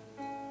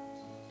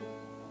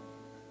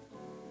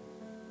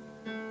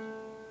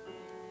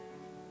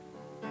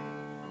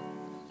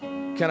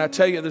 Can I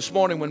tell you this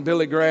morning, when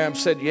Billy Graham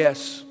said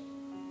yes,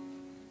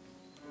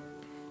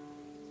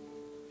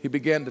 he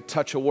began to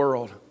touch a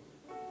world.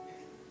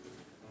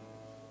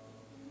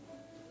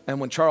 And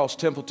when Charles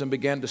Templeton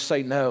began to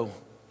say no,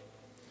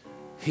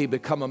 he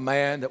became a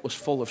man that was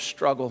full of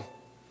struggle.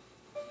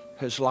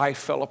 His life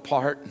fell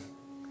apart.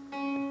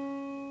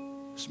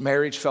 His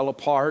marriage fell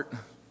apart.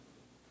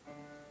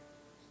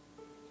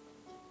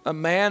 A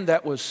man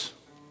that was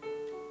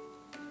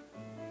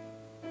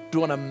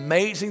doing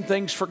amazing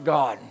things for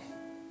God.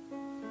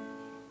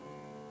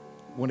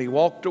 When he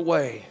walked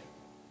away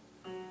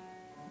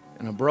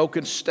in a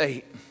broken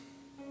state,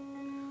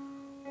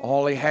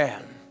 all he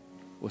had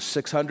with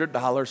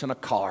 $600 in a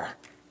car,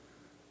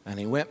 and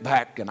he went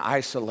back and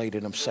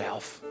isolated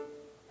himself.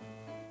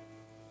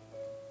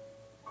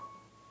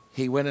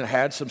 He went and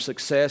had some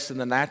success in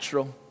the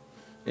natural,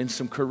 in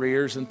some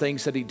careers and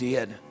things that he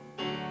did.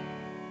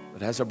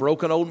 But as a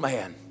broken old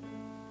man,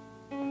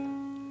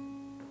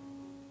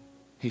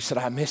 he said,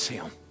 I miss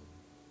him.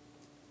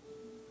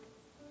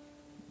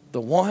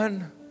 The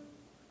one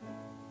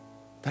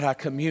that I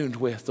communed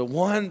with, the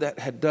one that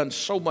had done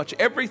so much,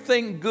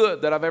 everything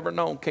good that I've ever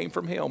known came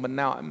from him, and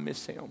now I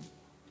miss him.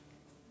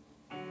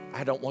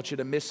 I don't want you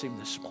to miss him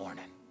this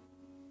morning.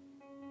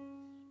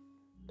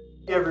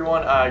 Hey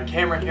everyone,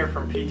 Cameron here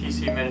from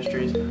PTC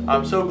Ministries.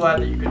 I'm so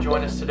glad that you could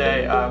join us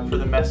today for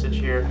the message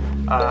here.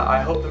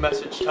 I hope the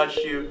message touched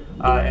you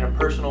in a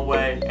personal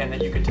way, and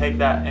that you can take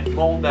that and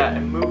mold that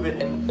and move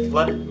it and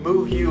let it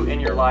move you in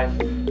your life.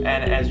 And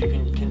as you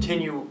can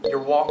continue your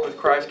walk with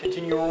Christ,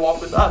 continue your walk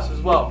with us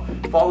as well.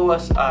 Follow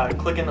us,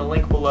 click in the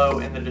link below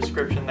in the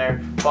description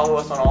there. Follow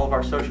us on all of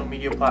our social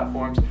media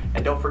platforms,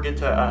 and don't forget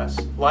to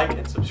like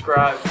and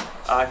subscribe.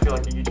 I feel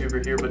like a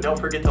YouTuber here, but don't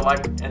forget to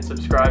like and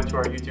subscribe to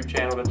our YouTube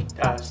channel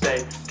to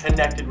stay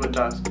connected with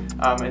us.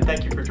 And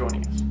thank you for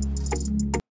joining us.